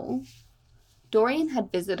know Dorian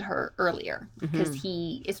had visited her earlier because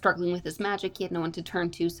he is struggling with his magic. He had no one to turn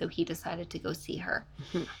to, so he decided to go see her.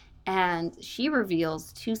 Mm-hmm. And she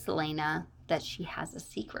reveals to Celaena that she has a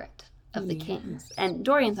secret of the king's. And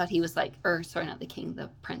Dorian thought he was not the king, the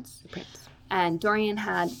prince. And Dorian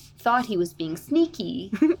had thought he was being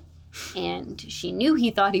sneaky. And she knew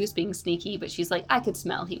he thought he was being sneaky, but she's like, I could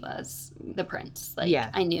smell he was the prince.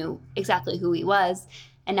 I knew exactly who he was.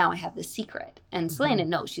 And now I have the secret. And Celaena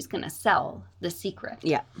knows she's going to sell the secret.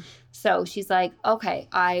 Yeah. So she's like, okay,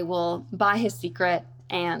 I will buy his secret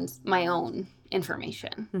and my own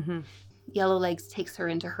information. Mm-hmm. Yellowlegs takes her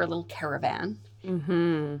into her little caravan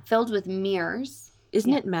filled with mirrors.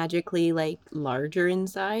 Isn't it magically larger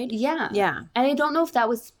inside? Yeah. Yeah. And I don't know if that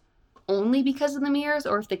was only because of the mirrors,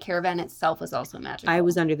 or if the caravan itself was also magical. I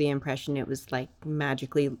was under the impression it was like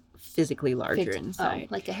magically, physically larger inside.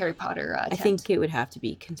 Like a Harry Potter tent. I think it would have to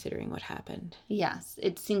be considering what happened. Yes,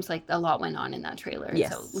 it seems like a lot went on in that trailer.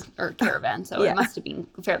 Yes. Or caravan, so it must have been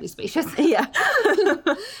fairly spacious. Yeah.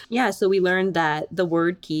 Yeah, so we learned that the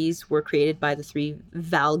word keys were created by the 3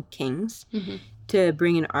 Val kings to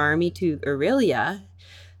bring an army to Aurelia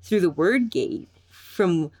through the word gate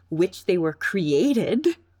from which they were created.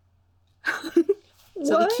 So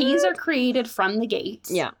the keys are created from the gate.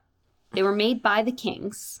 Yeah. They were made by the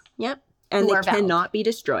kings. Yep. And they cannot be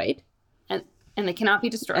destroyed. And they cannot be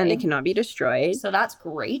destroyed. And they cannot be destroyed. So that's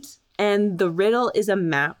great. And the riddle is a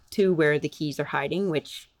map to where the keys are hiding,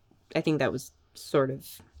 which I think that was sort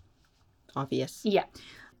of obvious. Yeah.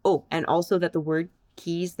 Oh, and also that the word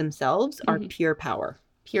keys themselves are pure power.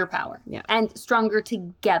 Pure power. Yeah. And stronger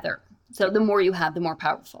together. So the more you have, the more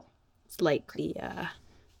powerful. It's like the...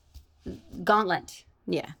 Gauntlet.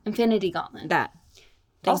 Yeah. Infinity Gauntlet. That.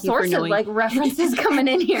 All sorts of like references coming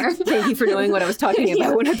in here. Thank you for knowing what I was talking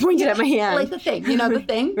about when I pointed at my hand. Like the thing. You know the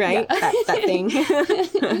thing? Right? Yeah. That thing.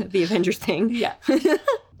 The Avengers thing. Yeah.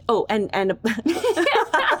 Oh, and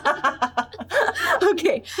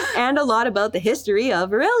okay. And a lot about the history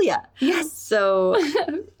of Aurelia. Yes. So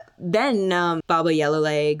then Baba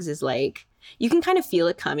Yellowlegs is like, you can kind of feel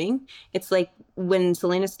it coming. It's like when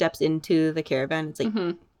Selena steps into the caravan, it's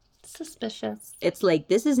like, suspicious. It's like,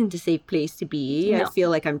 this isn't a safe place to be. No. I feel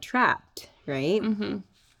like I'm trapped, right? And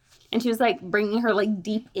she was like bringing her like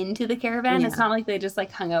deep into the caravan. Yeah. It's not like they just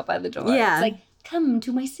like hung out by the door. Yeah. It's like, come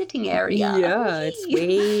to my sitting area. Yeah, it's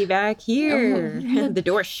way back here. The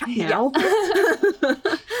door's shut now.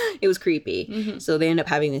 It was creepy. So they end up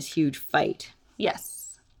having this huge fight.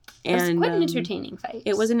 Yes. And it was quite an entertaining fight.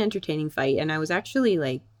 It was an entertaining fight. And I was actually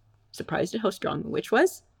like surprised at how strong the witch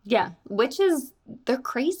was. Yeah. Witches, they're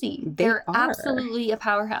crazy. They're absolutely a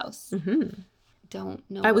powerhouse. Don't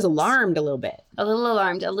know. I was alarmed a little bit. A little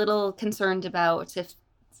alarmed, a little concerned about if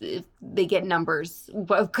they get numbers,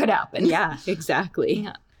 what could happen. Yeah, exactly.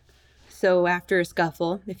 Yeah. So after a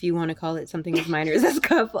scuffle, if you want to call it something as minor as a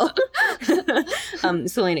scuffle,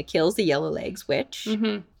 Selena kills the Yellowlegs witch.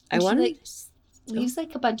 I want to leaves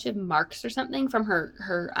like a bunch of marks or something from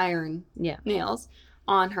her iron nails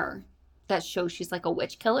on her that shows she's like a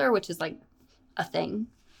witch killer, which is like a thing.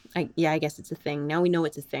 I guess it's a thing. Now we know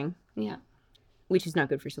it's a thing. Yeah. Which is not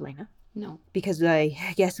good for Selena. No. Because I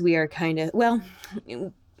guess we are kind of, well,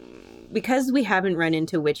 because we haven't run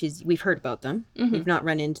into witches, we've heard about them. We've not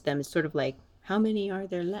run into them. It's sort of like, how many are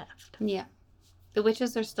there left? Yeah. The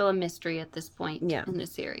witches are still a mystery at this point in the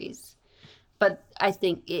series. But I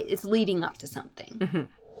think it's leading up to something.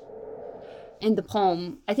 In the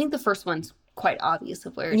poem, I think the first one's quite obvious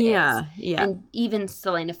of where it is. Yeah. And even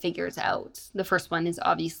Selena figures out the first one is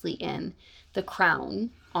obviously in the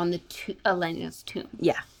crown on the Elena's tomb.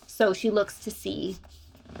 Yeah. So she looks to see,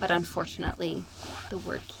 but unfortunately, the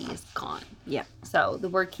word key is gone. Yeah. So the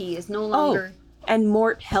word key is no longer... Oh, and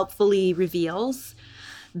Mort helpfully reveals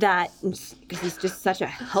that, because he's just such a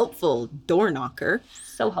helpful door knocker.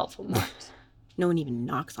 So helpful, Mort. No one even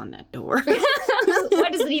knocks on that door. Why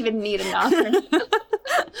does it even need a knocker?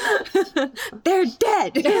 They're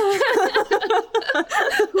dead.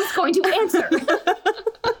 Who's going to answer?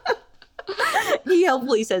 He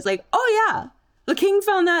helpfully says, like, oh yeah, the king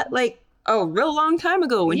found that like a real long time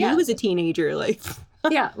ago when he was a teenager. Like,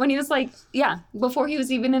 yeah, when he was like, before he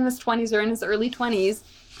was even in his 20s or in his early 20s,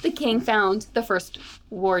 the king found the first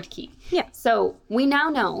word key. Yeah. So we now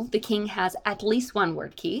know the king has at least one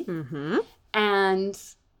word key. And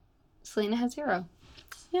Selena has 0.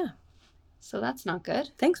 Yeah. So that's not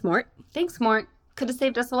good. Thanks, Mort. Thanks, Mort. Could have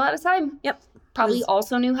saved us a lot of time. Yep. Probably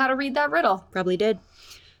also knew how to read that riddle. Probably did.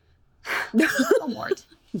 Oh, Mort.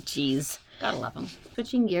 Jeez. Gotta love him.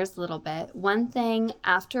 Switching gears a little bit. One thing,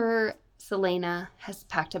 after Selena has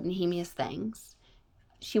packed up Nehemia's things,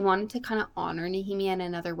 she wanted to kind of honor Nehemia in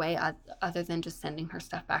another way other than just sending her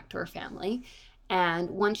stuff back to her family. And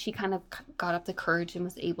once she kind of got up the courage and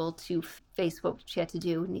was able to face what she had to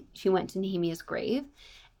do, she went to Nehemia's grave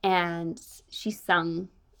and she sung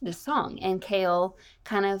this song. And Kale,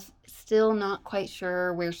 kind of still not quite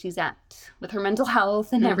sure where she's at with her mental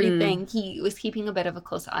health and everything, he was keeping a bit of a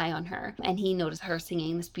close eye on her. And he noticed her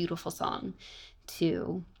singing this beautiful song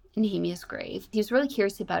to Nehemia's grave. He was really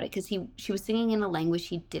curious about it because she was singing in a language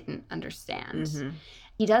he didn't understand.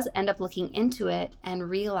 He does end up looking into it and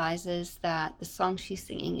realizes that the song she's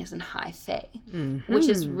singing is in High Fae, which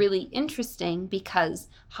is really interesting because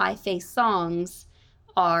High Fae songs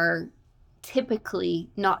are typically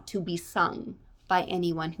not to be sung by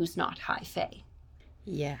anyone who's not High Fae.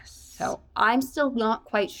 Yes. So I'm still not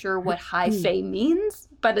quite sure what high fae means,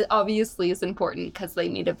 but it obviously is important because they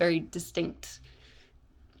made a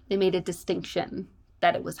distinction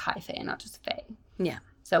that it was high fae and not just fae. Yeah.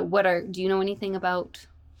 So do you know anything about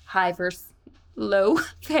high versus low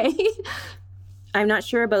fae? I'm not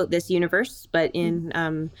sure about this universe, but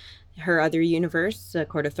in her other universe,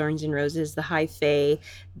 Court of Thorns and Roses, the high fae,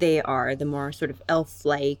 they are the more sort of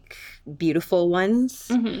elf-like, beautiful ones.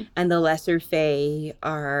 Mm-hmm. And the lesser fae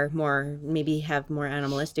are maybe have more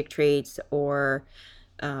animalistic traits, or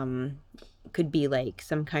could be like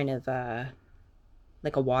some kind of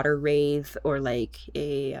like a water wraith, or like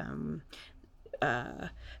a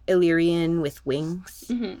Illyrian with wings.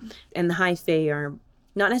 Mm-hmm. And the high fae are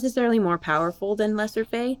not necessarily more powerful than lesser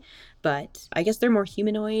fae, but I guess they're more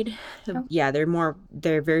humanoid. Oh. Yeah, they're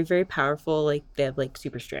very, very powerful. Like they have like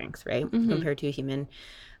super strength, right? Mm-hmm. Compared to a human.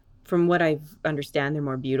 From what I understand, they're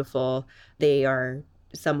more beautiful. They are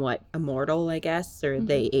somewhat immortal, I guess, or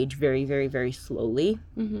they age very, very, very slowly.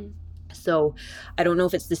 Mm-hmm. So I don't know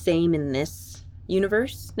if it's the same in this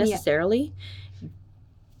universe necessarily. Yeah.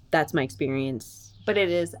 That's my experience. But it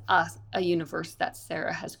is a universe that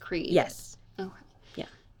Sarah has created. Yes. Okay. Yeah.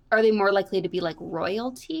 Are they more likely to be like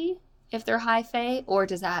royalty if they're high fae, or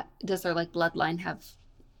does their like bloodline have,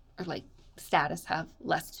 or like status have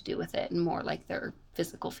less to do with it and more like their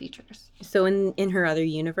physical features? So in her other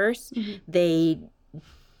universe, they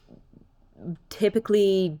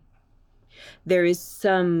typically, there is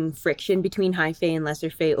some friction between high fae and lesser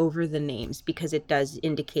fae over the names, because it does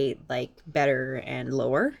indicate like better and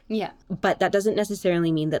lower. Yeah. But that doesn't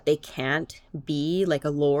necessarily mean that they can't be like a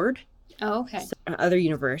lord. Oh, okay. So in other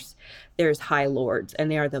universe, there's high lords,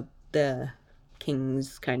 and they are the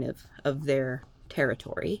kings kind of their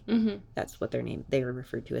territory. Mm-hmm. That's what they were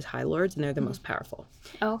referred to as high lords, and they're the most powerful.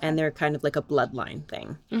 Oh, okay. And they're kind of like a bloodline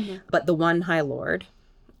thing. Mm-hmm. But the one high lord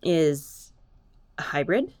is a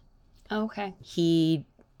hybrid. Okay.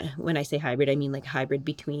 When I say hybrid, I mean like hybrid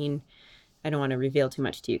between, I don't want to reveal too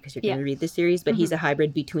much to you because you're going to read the series, but he's a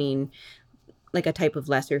hybrid between like a type of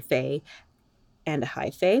lesser fae and a high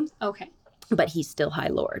fae. Okay. But he's still high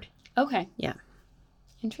lord. Okay. Yeah.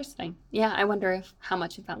 Interesting. Yeah, I wonder how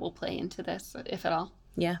much of that will play into this, if at all.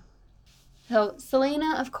 Yeah. So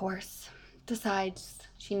Celaena, of course, decides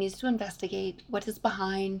she needs to investigate what is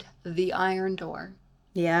behind the iron door.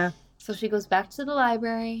 Yeah. So she goes back to the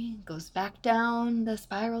library, goes back down the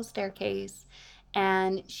spiral staircase,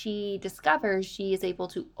 and she discovers she is able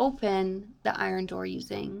to open the iron door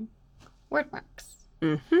using word marks.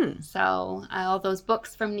 Mm-hmm. So all those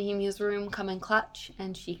books from Nehemiah's room come in clutch,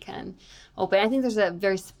 and she can open. I think there's a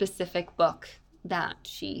very specific book that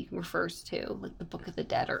she refers to, like the Book of the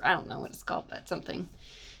Dead, or I don't know what it's called, but something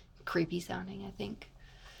creepy sounding, I think.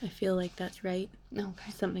 I feel like that's right.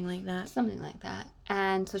 Okay. Something like that. Something like that.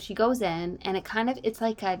 And so she goes in, and it's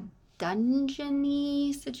like a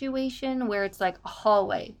dungeon-y situation where it's like a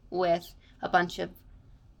hallway with a bunch of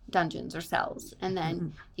dungeons or cells. And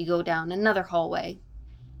then you go down another hallway,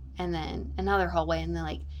 and then another hallway. And then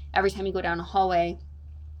like every time you go down a hallway,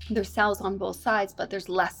 there's cells on both sides, but there's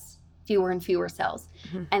fewer and fewer cells.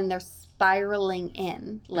 Mm-hmm. And they're spiraling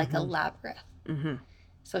in like a labyrinth. Mm-hmm.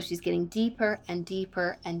 So she's getting deeper and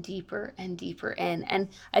deeper and deeper and deeper in. And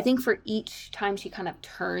I think for each time she kind of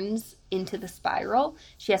turns into the spiral,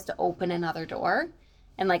 she has to open another door.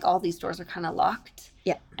 And like all these doors are kind of locked.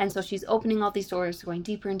 Yeah. And so she's opening all these doors, going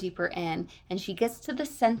deeper and deeper in. And she gets to the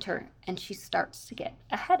center, and she starts to get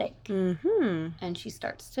a headache. Mm-hmm. And she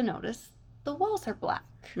starts to notice the walls are black.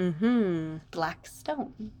 Mm-hmm. Black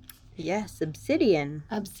stone. Yes, obsidian.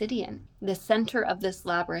 Obsidian. The center of this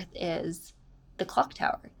labyrinth is the clock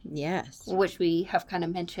tower. Yes. Which we have kind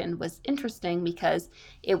of mentioned was interesting because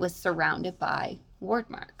it was surrounded by word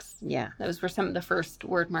marks. Yeah. Those were some of the first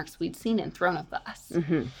word marks we'd seen in Throne of Glass.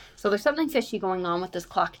 Mm-hmm. So there's something fishy going on with this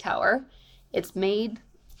clock tower. The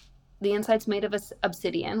inside's made of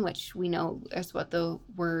obsidian, which we know is what the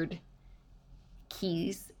word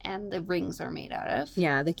keys and the rings are made out of.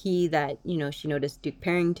 Yeah, the key that, she noticed Duke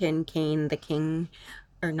Parrington, Kane, the king,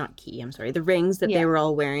 or not key, I'm sorry, the rings that they were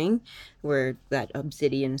all wearing were that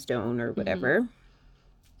obsidian stone or whatever. Mm-hmm.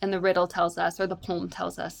 And the riddle tells us, or the poem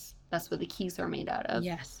tells us, that's what the keys are made out of.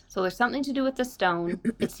 Yes. So there's something to do with the stone.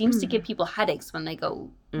 It seems to give people headaches when they go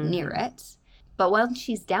near it. But while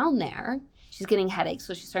she's down there, she's getting headaches,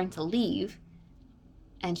 so she's starting to leave.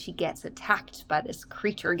 And she gets attacked by this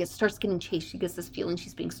creature. Starts getting chased. She gets this feeling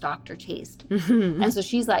she's being stalked or chased. And so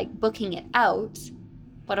she's like booking it out.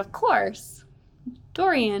 But of course,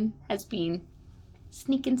 Dorian has been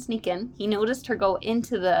sneaking. He noticed her go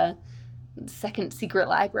into the second secret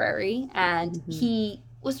library, and he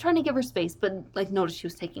was trying to give her space, but like noticed she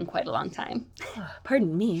was taking quite a long time.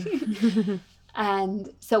 Pardon me.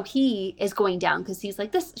 And so he is going down because he's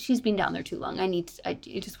like, she's been down there too long. I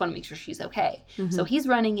just want to make sure she's okay. So he's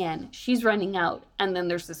running in, she's running out, and then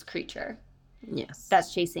there's this creature. Yes.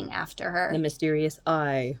 That's chasing after her. The mysterious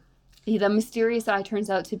eye. The mysterious eye turns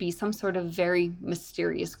out to be some sort of very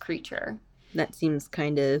mysterious creature. That seems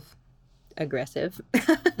kind of aggressive.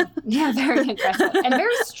 Yeah, very aggressive and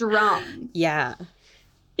very strong. Yeah.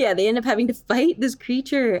 Yeah, they end up having to fight this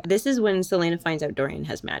creature. This is when Celaena finds out Dorian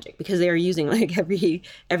has magic because they are using like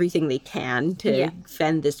everything they can to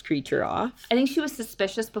fend this creature off. I think she was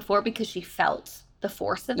suspicious before because she felt the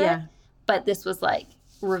force of it, but this was like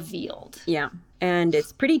revealed. Yeah. And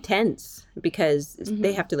it's pretty tense because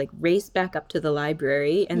they have to like race back up to the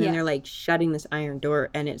library and then they're like shutting this iron door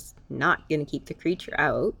and it's not going to keep the creature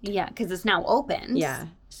out. Yeah, because it's now open. Yeah.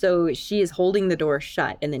 So she is holding the door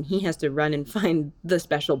shut and then he has to run and find the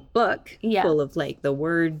special book full of like the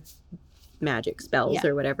word magic spells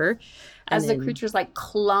or whatever. As the creature's like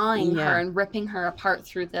clawing her and ripping her apart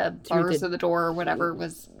through the bars of the door or whatever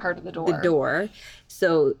was part of the door. The door.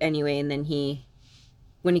 So anyway, and then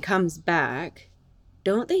when he comes back,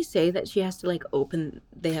 don't they say that she has to like open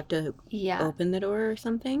the door or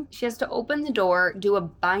something? She has to open the door, do a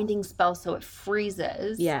binding spell so it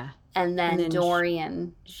freezes. Yeah. And then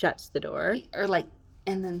Dorian shuts the door. Or like,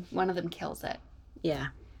 and then one of them kills it. Yeah.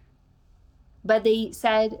 But they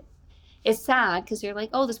said it's sad because you're like,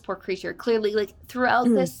 oh, this poor creature. Clearly, like throughout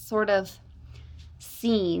this sort of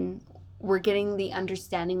scene, we're getting the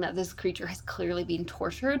understanding that this creature has clearly been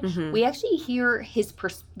tortured. We actually hear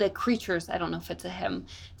the creature's, I don't know if it's a him,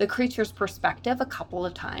 the creature's perspective a couple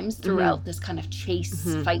of times throughout this kind of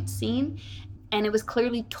chase fight scene. And it was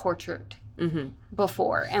clearly tortured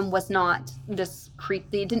before and was not this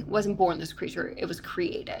wasn't born this creature. It was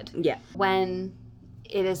created. Yeah. When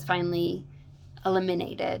it is finally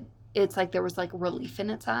eliminated, it's like there was like relief in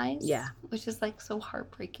its eyes. Yeah. Which is like so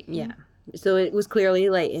heartbreaking. Yeah. So it was clearly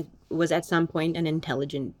like it was at some point an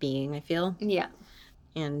intelligent being, I feel. Yeah.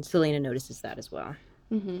 And Celaena notices that as well.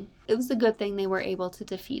 It was a good thing they were able to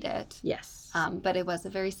defeat it. Yes. But it was a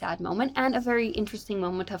very sad moment and a very interesting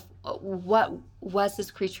moment of what was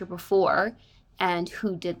this creature before and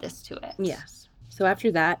who did this to it. Yes. So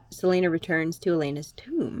after that, Celaena returns to Elena's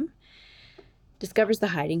tomb, discovers the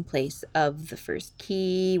hiding place of the first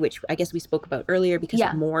key, which I guess we spoke about earlier because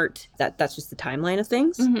of Mort. That's just the timeline of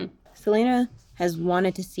things. Celaena has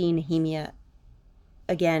wanted to see Nehemia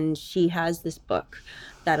again. She has this book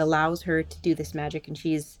that allows her to do this magic, and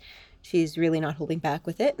she's really not holding back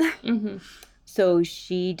with it. So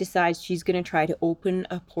she decides she's going to try to open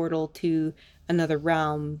a portal to another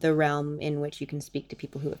realm, the realm in which you can speak to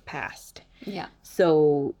people who have passed. Yeah.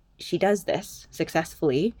 So she does this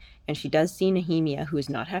successfully, and she does see Nehemia, who is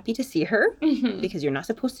not happy to see her because you're not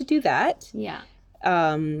supposed to do that. Yeah.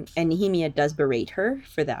 And Nehemia does berate her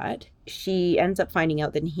for that. She ends up finding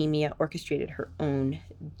out that Nehemia orchestrated her own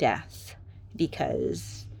death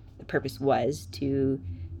because the purpose was it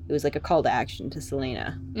was like a call to action to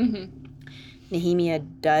Celaena. Nehemia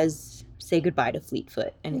does say goodbye to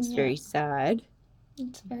Fleetfoot, and it's very sad.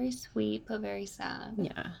 It's very sweet, but very sad.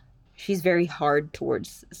 Yeah. She's very hard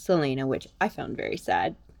towards Celaena, which I found very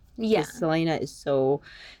sad. Yeah. Celaena is so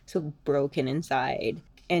broken inside.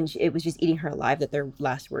 And it was just eating her alive that their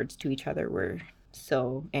last words to each other were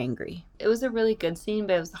so angry. It was a really good scene,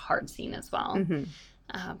 but it was a hard scene as well.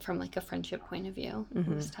 From like a friendship point of view. It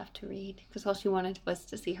was tough to read because all she wanted was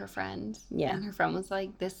to see her friend. Yeah. And her friend was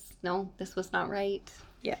like, this was not right.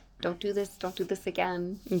 Yeah. Don't do this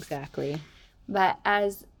again. Exactly. But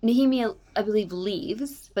as Nehemia, I believe,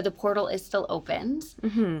 leaves, but the portal is still opened.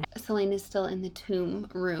 Celaena is still in the tomb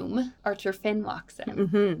room. Archer Finn walks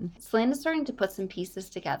in. Celaena's starting to put some pieces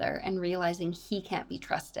together and realizing he can't be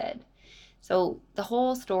trusted. So the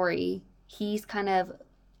whole story, he's kind of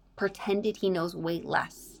pretended he knows way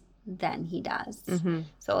less than he does.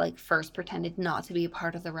 So like first pretended not to be a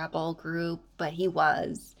part of the rebel group, but he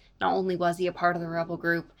was. Not only was he a part of the rebel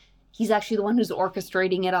group, he's actually the one who's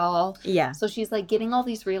orchestrating it all. Yeah. So she's like getting all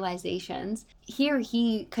these realizations. Here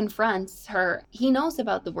he confronts her. He knows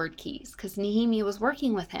about the word keys because Nehemia was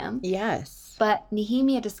working with him. Yes. But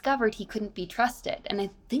Nehemia discovered he couldn't be trusted. And I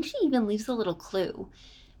think she even leaves a little clue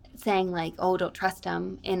saying like, oh, don't trust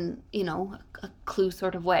him in, a clue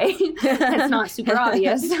sort of way. It's not super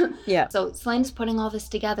obvious. Yeah. So Celaena's putting all this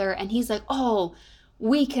together and he's like, oh,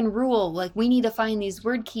 we can rule. Like we need to find these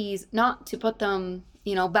word keys, not to put them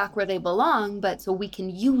back where they belong, but so we can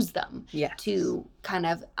use them to kind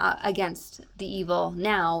of against the evil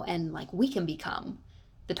now, and like we can become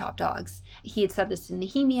the top dogs. He had said this to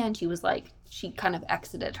Nehemia, and she was like, she kind of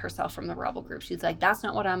exited herself from the rebel group. She's like, that's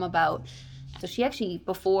not what I'm about. So she actually,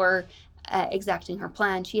 before exacting her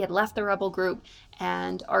plan, she had left the rebel group,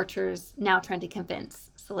 and Archer's now trying to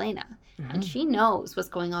convince Selena. And she knows what's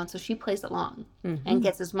going on, so she plays along and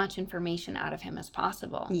gets as much information out of him as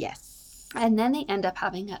possible. Yes. And then they end up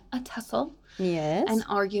having a tussle, Yes. an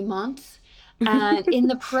argument. And in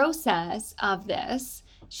the process of this,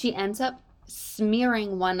 she ends up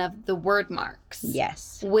smearing one of the word marks.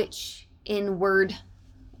 Yes. Which in world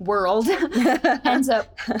ends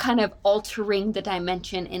up kind of altering the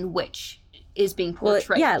dimension in which is being portrayed.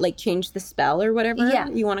 Well, yeah, like change the spell or whatever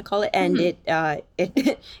you want to call it, and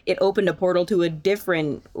it opened a portal to a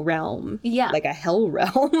different realm, like a hell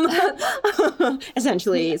realm.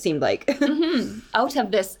 Essentially, it seemed like out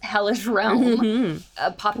of this hellish realm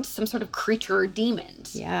popped some sort of creature or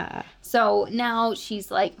demons. Yeah. So now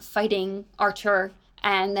she's like fighting Archer,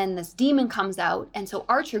 and then this demon comes out, and so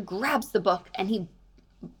Archer grabs the book and he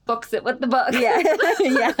books it with the book. Yeah.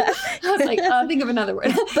 Yeah. I was like, think of another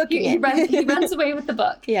word. He runs away with the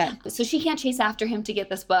book. Yeah. So she can't chase after him to get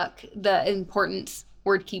this book, the important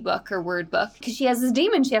word key book or word book, because she has this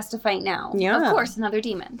demon she has to fight now. Yeah. Of course, another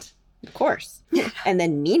demon. Of course. And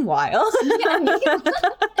then meanwhile,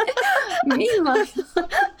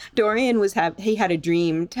 Dorian he had a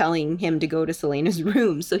dream telling him to go to Selena's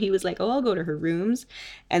room. So he was like, I'll go to her rooms.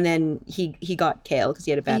 And then he got Kale because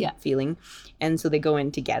he had a bad feeling. And so they go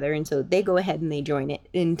in together. And so they go ahead and they join it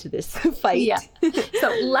into this fight. Yeah.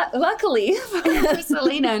 So luckily for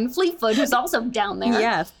Selena and Fleetfoot, who's also down there.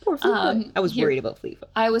 Yeah, poor Fleetfoot. I was worried about Fleetfoot.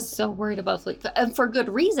 I was so worried about Fleetfoot. And for good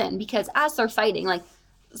reason, because as they're fighting, like,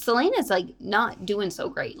 Selena's like not doing so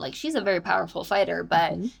great. Like, she's a very powerful fighter,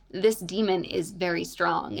 but this demon is very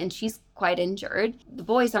strong and she's quite injured. The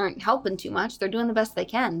boys aren't helping too much. They're doing the best they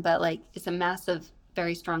can, but like it's a massive,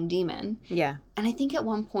 very strong demon. Yeah. And I think at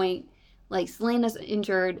one point, like Selena's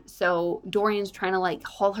injured, so Dorian's trying to like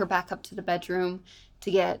haul her back up to the bedroom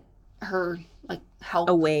to get her like help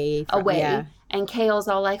away. Yeah. And Kale's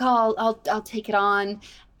all like, "Oh, I'll take it on,"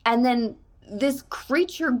 and then this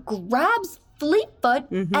creature grabs Fleetfoot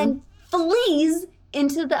and flees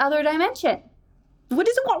into the other dimension. What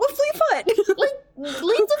does it want with Fleetfoot? Like,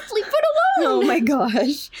 leave the Fleetfoot alone. Oh my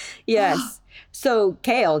gosh. Yes. So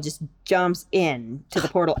Kale just jumps in to the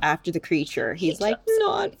portal after the creature. He's like,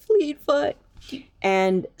 not Fleetfoot.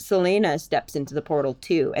 And Selena steps into the portal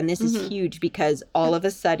too. And this is huge because all of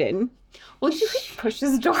a sudden... Well, she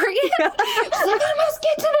pushes Dorian. She's like, I must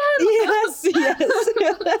get to them.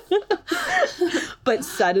 Yes. But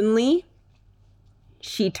suddenly...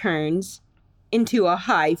 she turns into a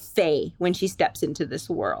high fae when she steps into this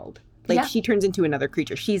world. Like, she turns into another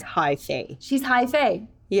creature. She's high fae. She's high fae.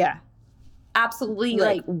 Yeah. Absolutely.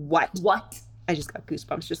 Like what? What? I just got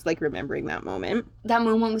goosebumps just, like, remembering that moment. That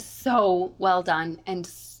moment was so well done. And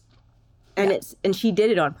she did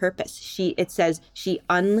it on purpose. It says she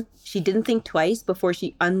didn't think twice before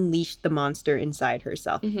she unleashed the monster inside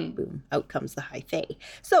herself. Boom. Out comes the high fae.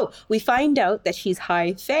 So we find out that she's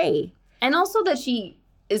high fae. And also that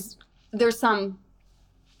there's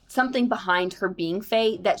something behind her being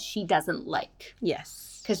fae that she doesn't like.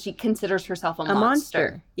 Yes. Because she considers herself a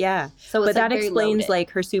monster. Yeah. So but that explains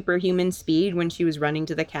like her superhuman speed when she was running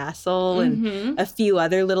to the castle and a few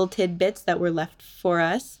other little tidbits that were left for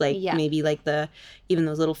us. Like maybe like even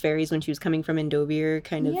those little fairies when she was coming from Endovir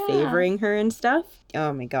kind of favoring her and stuff.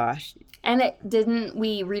 Oh my gosh. And didn't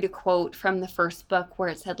we read a quote from the first book where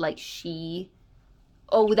it said like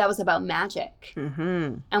that was about magic.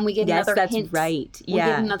 And we get another hint. Yes, that's right. We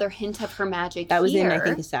get another hint of her magic that was in, I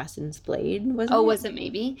think, Assassin's Blade, wasn't it? Oh, was it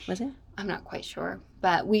maybe? Was it? I'm not quite sure.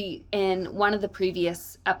 But in one of the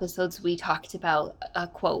previous episodes, we talked about a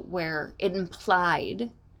quote where it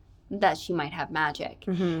implied that she might have magic.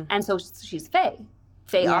 And so she's fae.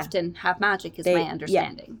 Fae often have magic, is my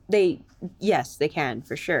understanding. Yes, they can,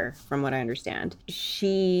 for sure, from what I understand.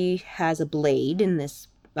 She has a blade in this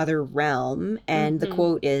other realm, and the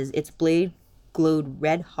quote is, its blade glowed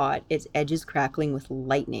red hot, its edges crackling with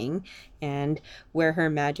lightning, and where her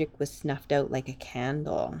magic was snuffed out like a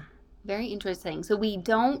candle. Very interesting. So we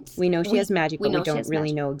know she has magic, but we don't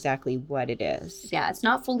really know exactly what it is. Yeah, it's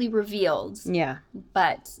not fully revealed. Yeah.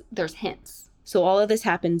 But there's hints. So all of this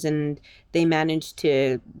happens, and they manage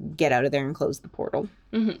to get out of there and close the portal.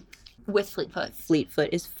 With Fleetfoot. Fleetfoot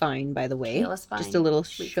is fine, by the way. Kale is fine. Just a little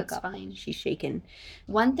Fleetfoot's shook up. fine. She's shaken.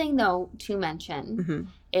 One thing, though, to mention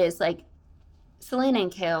is, like, Selena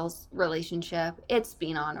and Kale's relationship, it's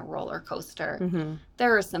been on a roller coaster.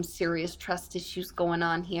 There are some serious trust issues going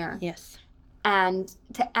on here. Yes. And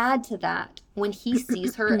to add to that, when he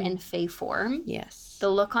sees her in Fae form, yes, the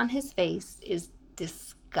look on his face is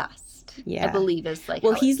disgust. Yeah. I believe is like.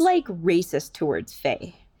 Well, he's like racist towards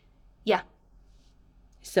Fae. Yeah.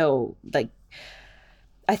 So like,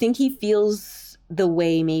 I think he feels the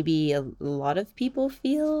way maybe a lot of people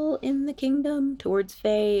feel in the kingdom towards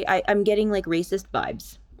Fae. I'm getting like racist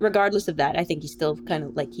vibes. Regardless of that, I think he's still kind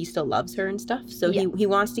of like, he still loves her and stuff. So he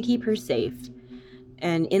wants to keep her safe.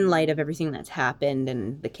 And in light of everything that's happened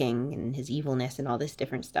and the king and his evilness and all this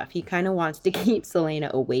different stuff, he kind of wants to keep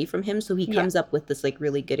Celaena away from him. So he comes up with this like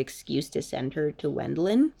really good excuse to send her to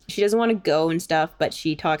Wendlin. She doesn't want to go and stuff, but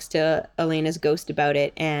she talks to Elena's ghost about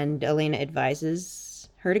it, and Elena advises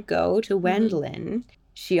her to go to Wendlin.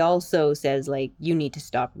 She also says like, you need to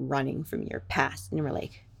stop running from your past. And we're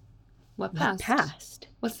like, what past? What past?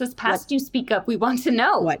 What's this past you speak of? We want to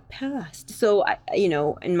know. What past? So,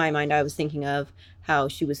 in my mind, I was thinking of how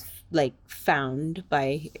she was like found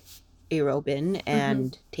by Arobin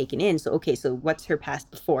and taken in. So, okay, so what's her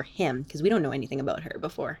past before him? Because we don't know anything about her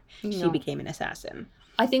before she became an assassin.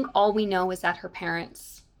 I think all we know is that her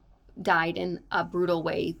parents died in a brutal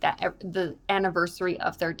way, that the anniversary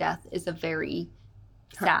of their death is a very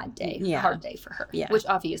sad day, hard day for her, which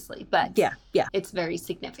obviously, but it's very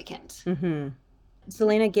significant.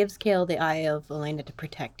 Celaena gives Chaol the eye of Elena to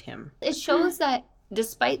protect him. It shows that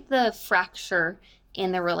despite the fracture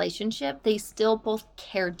in their relationship, they still both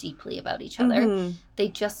care deeply about each other. They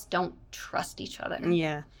just don't trust each other.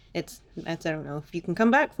 Yeah, that's I don't know if you can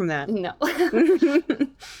come back from that. No.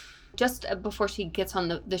 Just before she gets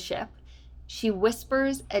on the ship, she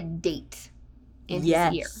whispers a date in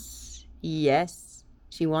his ear. Yes.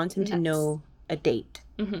 She wants him to know a date.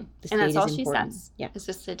 And that's all she says. Yeah. It's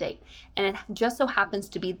just a date. And it just so happens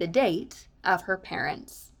to be the date of her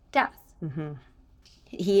parents' death.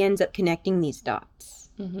 He ends up connecting these dots.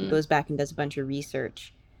 He goes back and does a bunch of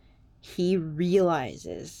research. He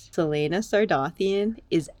realizes Celaena Sardathian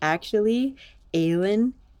is actually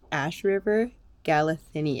Aelin Ashriver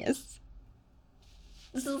Galathinius.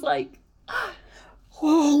 This is like...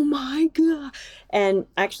 oh my god. And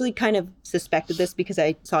actually kind of suspected this because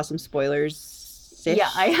I saw some spoilers. Yeah,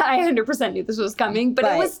 I 100% knew this was coming, but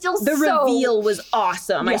it was still the reveal was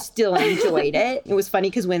awesome. I still enjoyed it. It was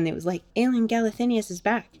funny because when it was like, Aelin Galathinius is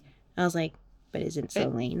back, I was like, but isn't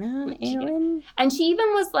Celaena Aelin? And she even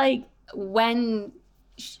was like, when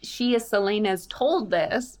she as Celaena's told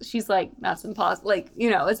this, she's like, that's impossible. Like,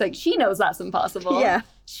 it's like she knows that's impossible. Yeah.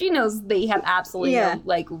 She knows they have absolutely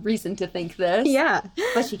no reason to think this. Yeah.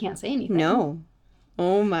 But she can't say anything. No.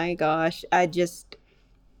 Oh my gosh.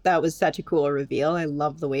 That was such a cool reveal. I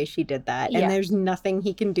love the way she did that. And there's nothing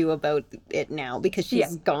he can do about it now because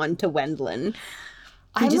she's gone to Wendlin.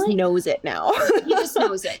 He just knows it now. He just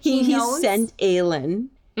knows it. He sent Aelin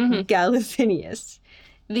Galathinius.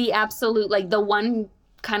 The absolute, the one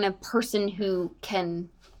kind of person who can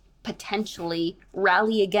potentially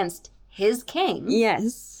rally against his king.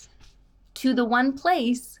 Yes. To the one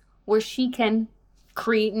place where she can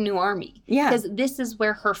create a new army. Yeah. Because this is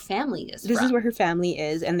where her family is This is where her family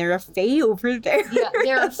is, and they're a Fae over there. Yeah,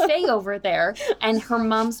 they're a Fae over there, and her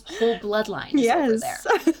mom's whole bloodline is over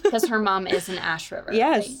there. Because her mom is an Ash River.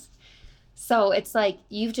 Yes. Right? So it's like,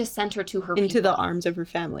 you've just sent her to her into people. the arms of her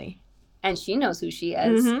family. And she knows who she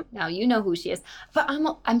is. Now you know who she is. But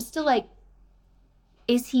I'm still like,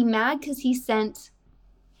 is he mad because he sent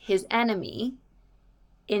his enemy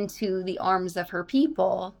into the arms of her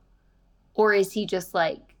people? Or is he just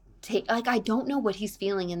like, I don't know what he's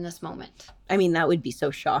feeling in this moment. I mean, that would be so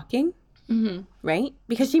shocking, right?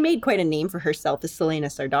 Because she made quite a name for herself as Celaena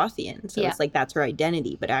Sardathian. So it's like, that's her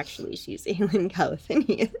identity. But actually, she's Aelin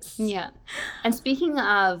Galathinius. Yeah. And speaking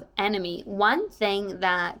of enemy, one thing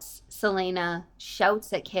that Celaena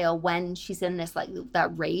shouts at Chaol when she's in this,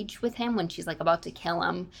 that rage with him, when she's, about to kill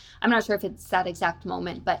him. I'm not sure if it's that exact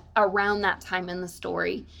moment, but around that time in the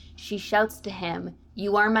story, she shouts to him,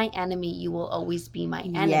 "You are my enemy. You will always be my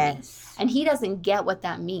enemy." Yes. And he doesn't get what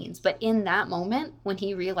that means. But in that moment, when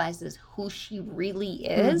he realizes who she really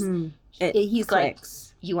is, he's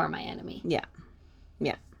clicks. like, "You are my enemy." Yeah.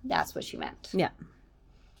 Yeah. That's what she meant. Yeah.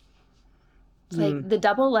 It's like the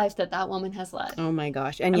double life that woman has led. Oh my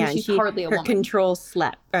gosh. And she's hardly a her woman. control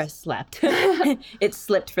slept. It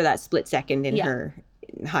slipped for that split second in her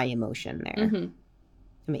high emotion there.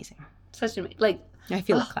 Amazing. Such an I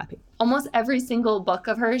feel like clapping. Almost every single book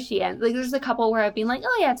of hers, she ends. There's a couple where I've been like,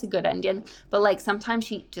 oh yeah, it's a good ending. But sometimes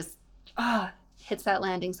she just hits that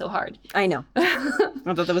landing so hard. I know.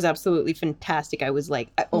 I thought that was absolutely fantastic. I was like,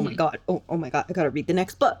 oh my God, oh my God, I gotta read the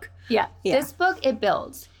next book. Yeah. This book, it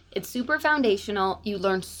builds. It's super foundational. You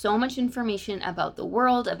learn so much information about the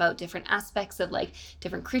world, about different aspects of like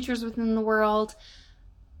different creatures within the world.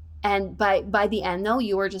 And by the end, though,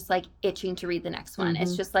 you are just like itching to read the next one.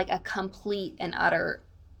 It's just like a complete and utter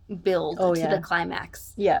build to the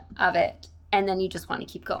climax of it. And then you just want to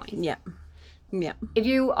keep going. Yeah. Yeah. If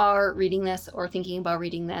you are reading this or thinking about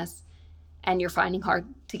reading this and you're finding hard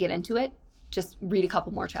to get into it, just read a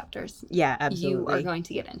couple more chapters. Yeah, absolutely. You are going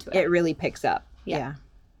to get into it. It really picks up. Yeah.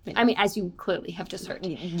 I mean, as you clearly have just heard.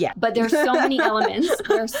 Yeah. But there's so many elements.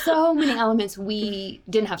 There are so many elements we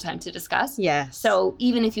didn't have time to discuss. Yes. So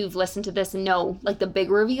even if you've listened to this and know like the big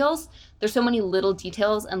reveals, there's so many little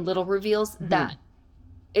details and little reveals that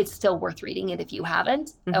it's still worth reading it if you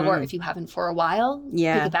haven't, or if you haven't for a while. Pick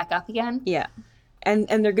it back up again. Yeah. And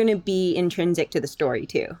they're going to be intrinsic to the story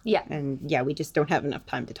too. Yeah. And yeah, we just don't have enough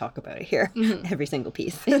time to talk about it here. Every single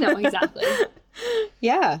piece. No, exactly.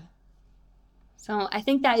 Yeah. So I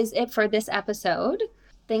think that is it for this episode.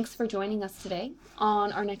 Thanks for joining us today.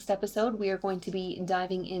 On our next episode, we are going to be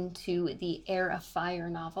diving into the Heir of Fire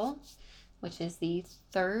novel, which is the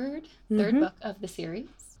third book of the series.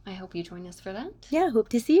 I hope you join us for that. Yeah, hope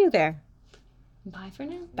to see you there. Bye for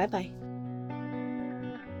now. Bye-bye.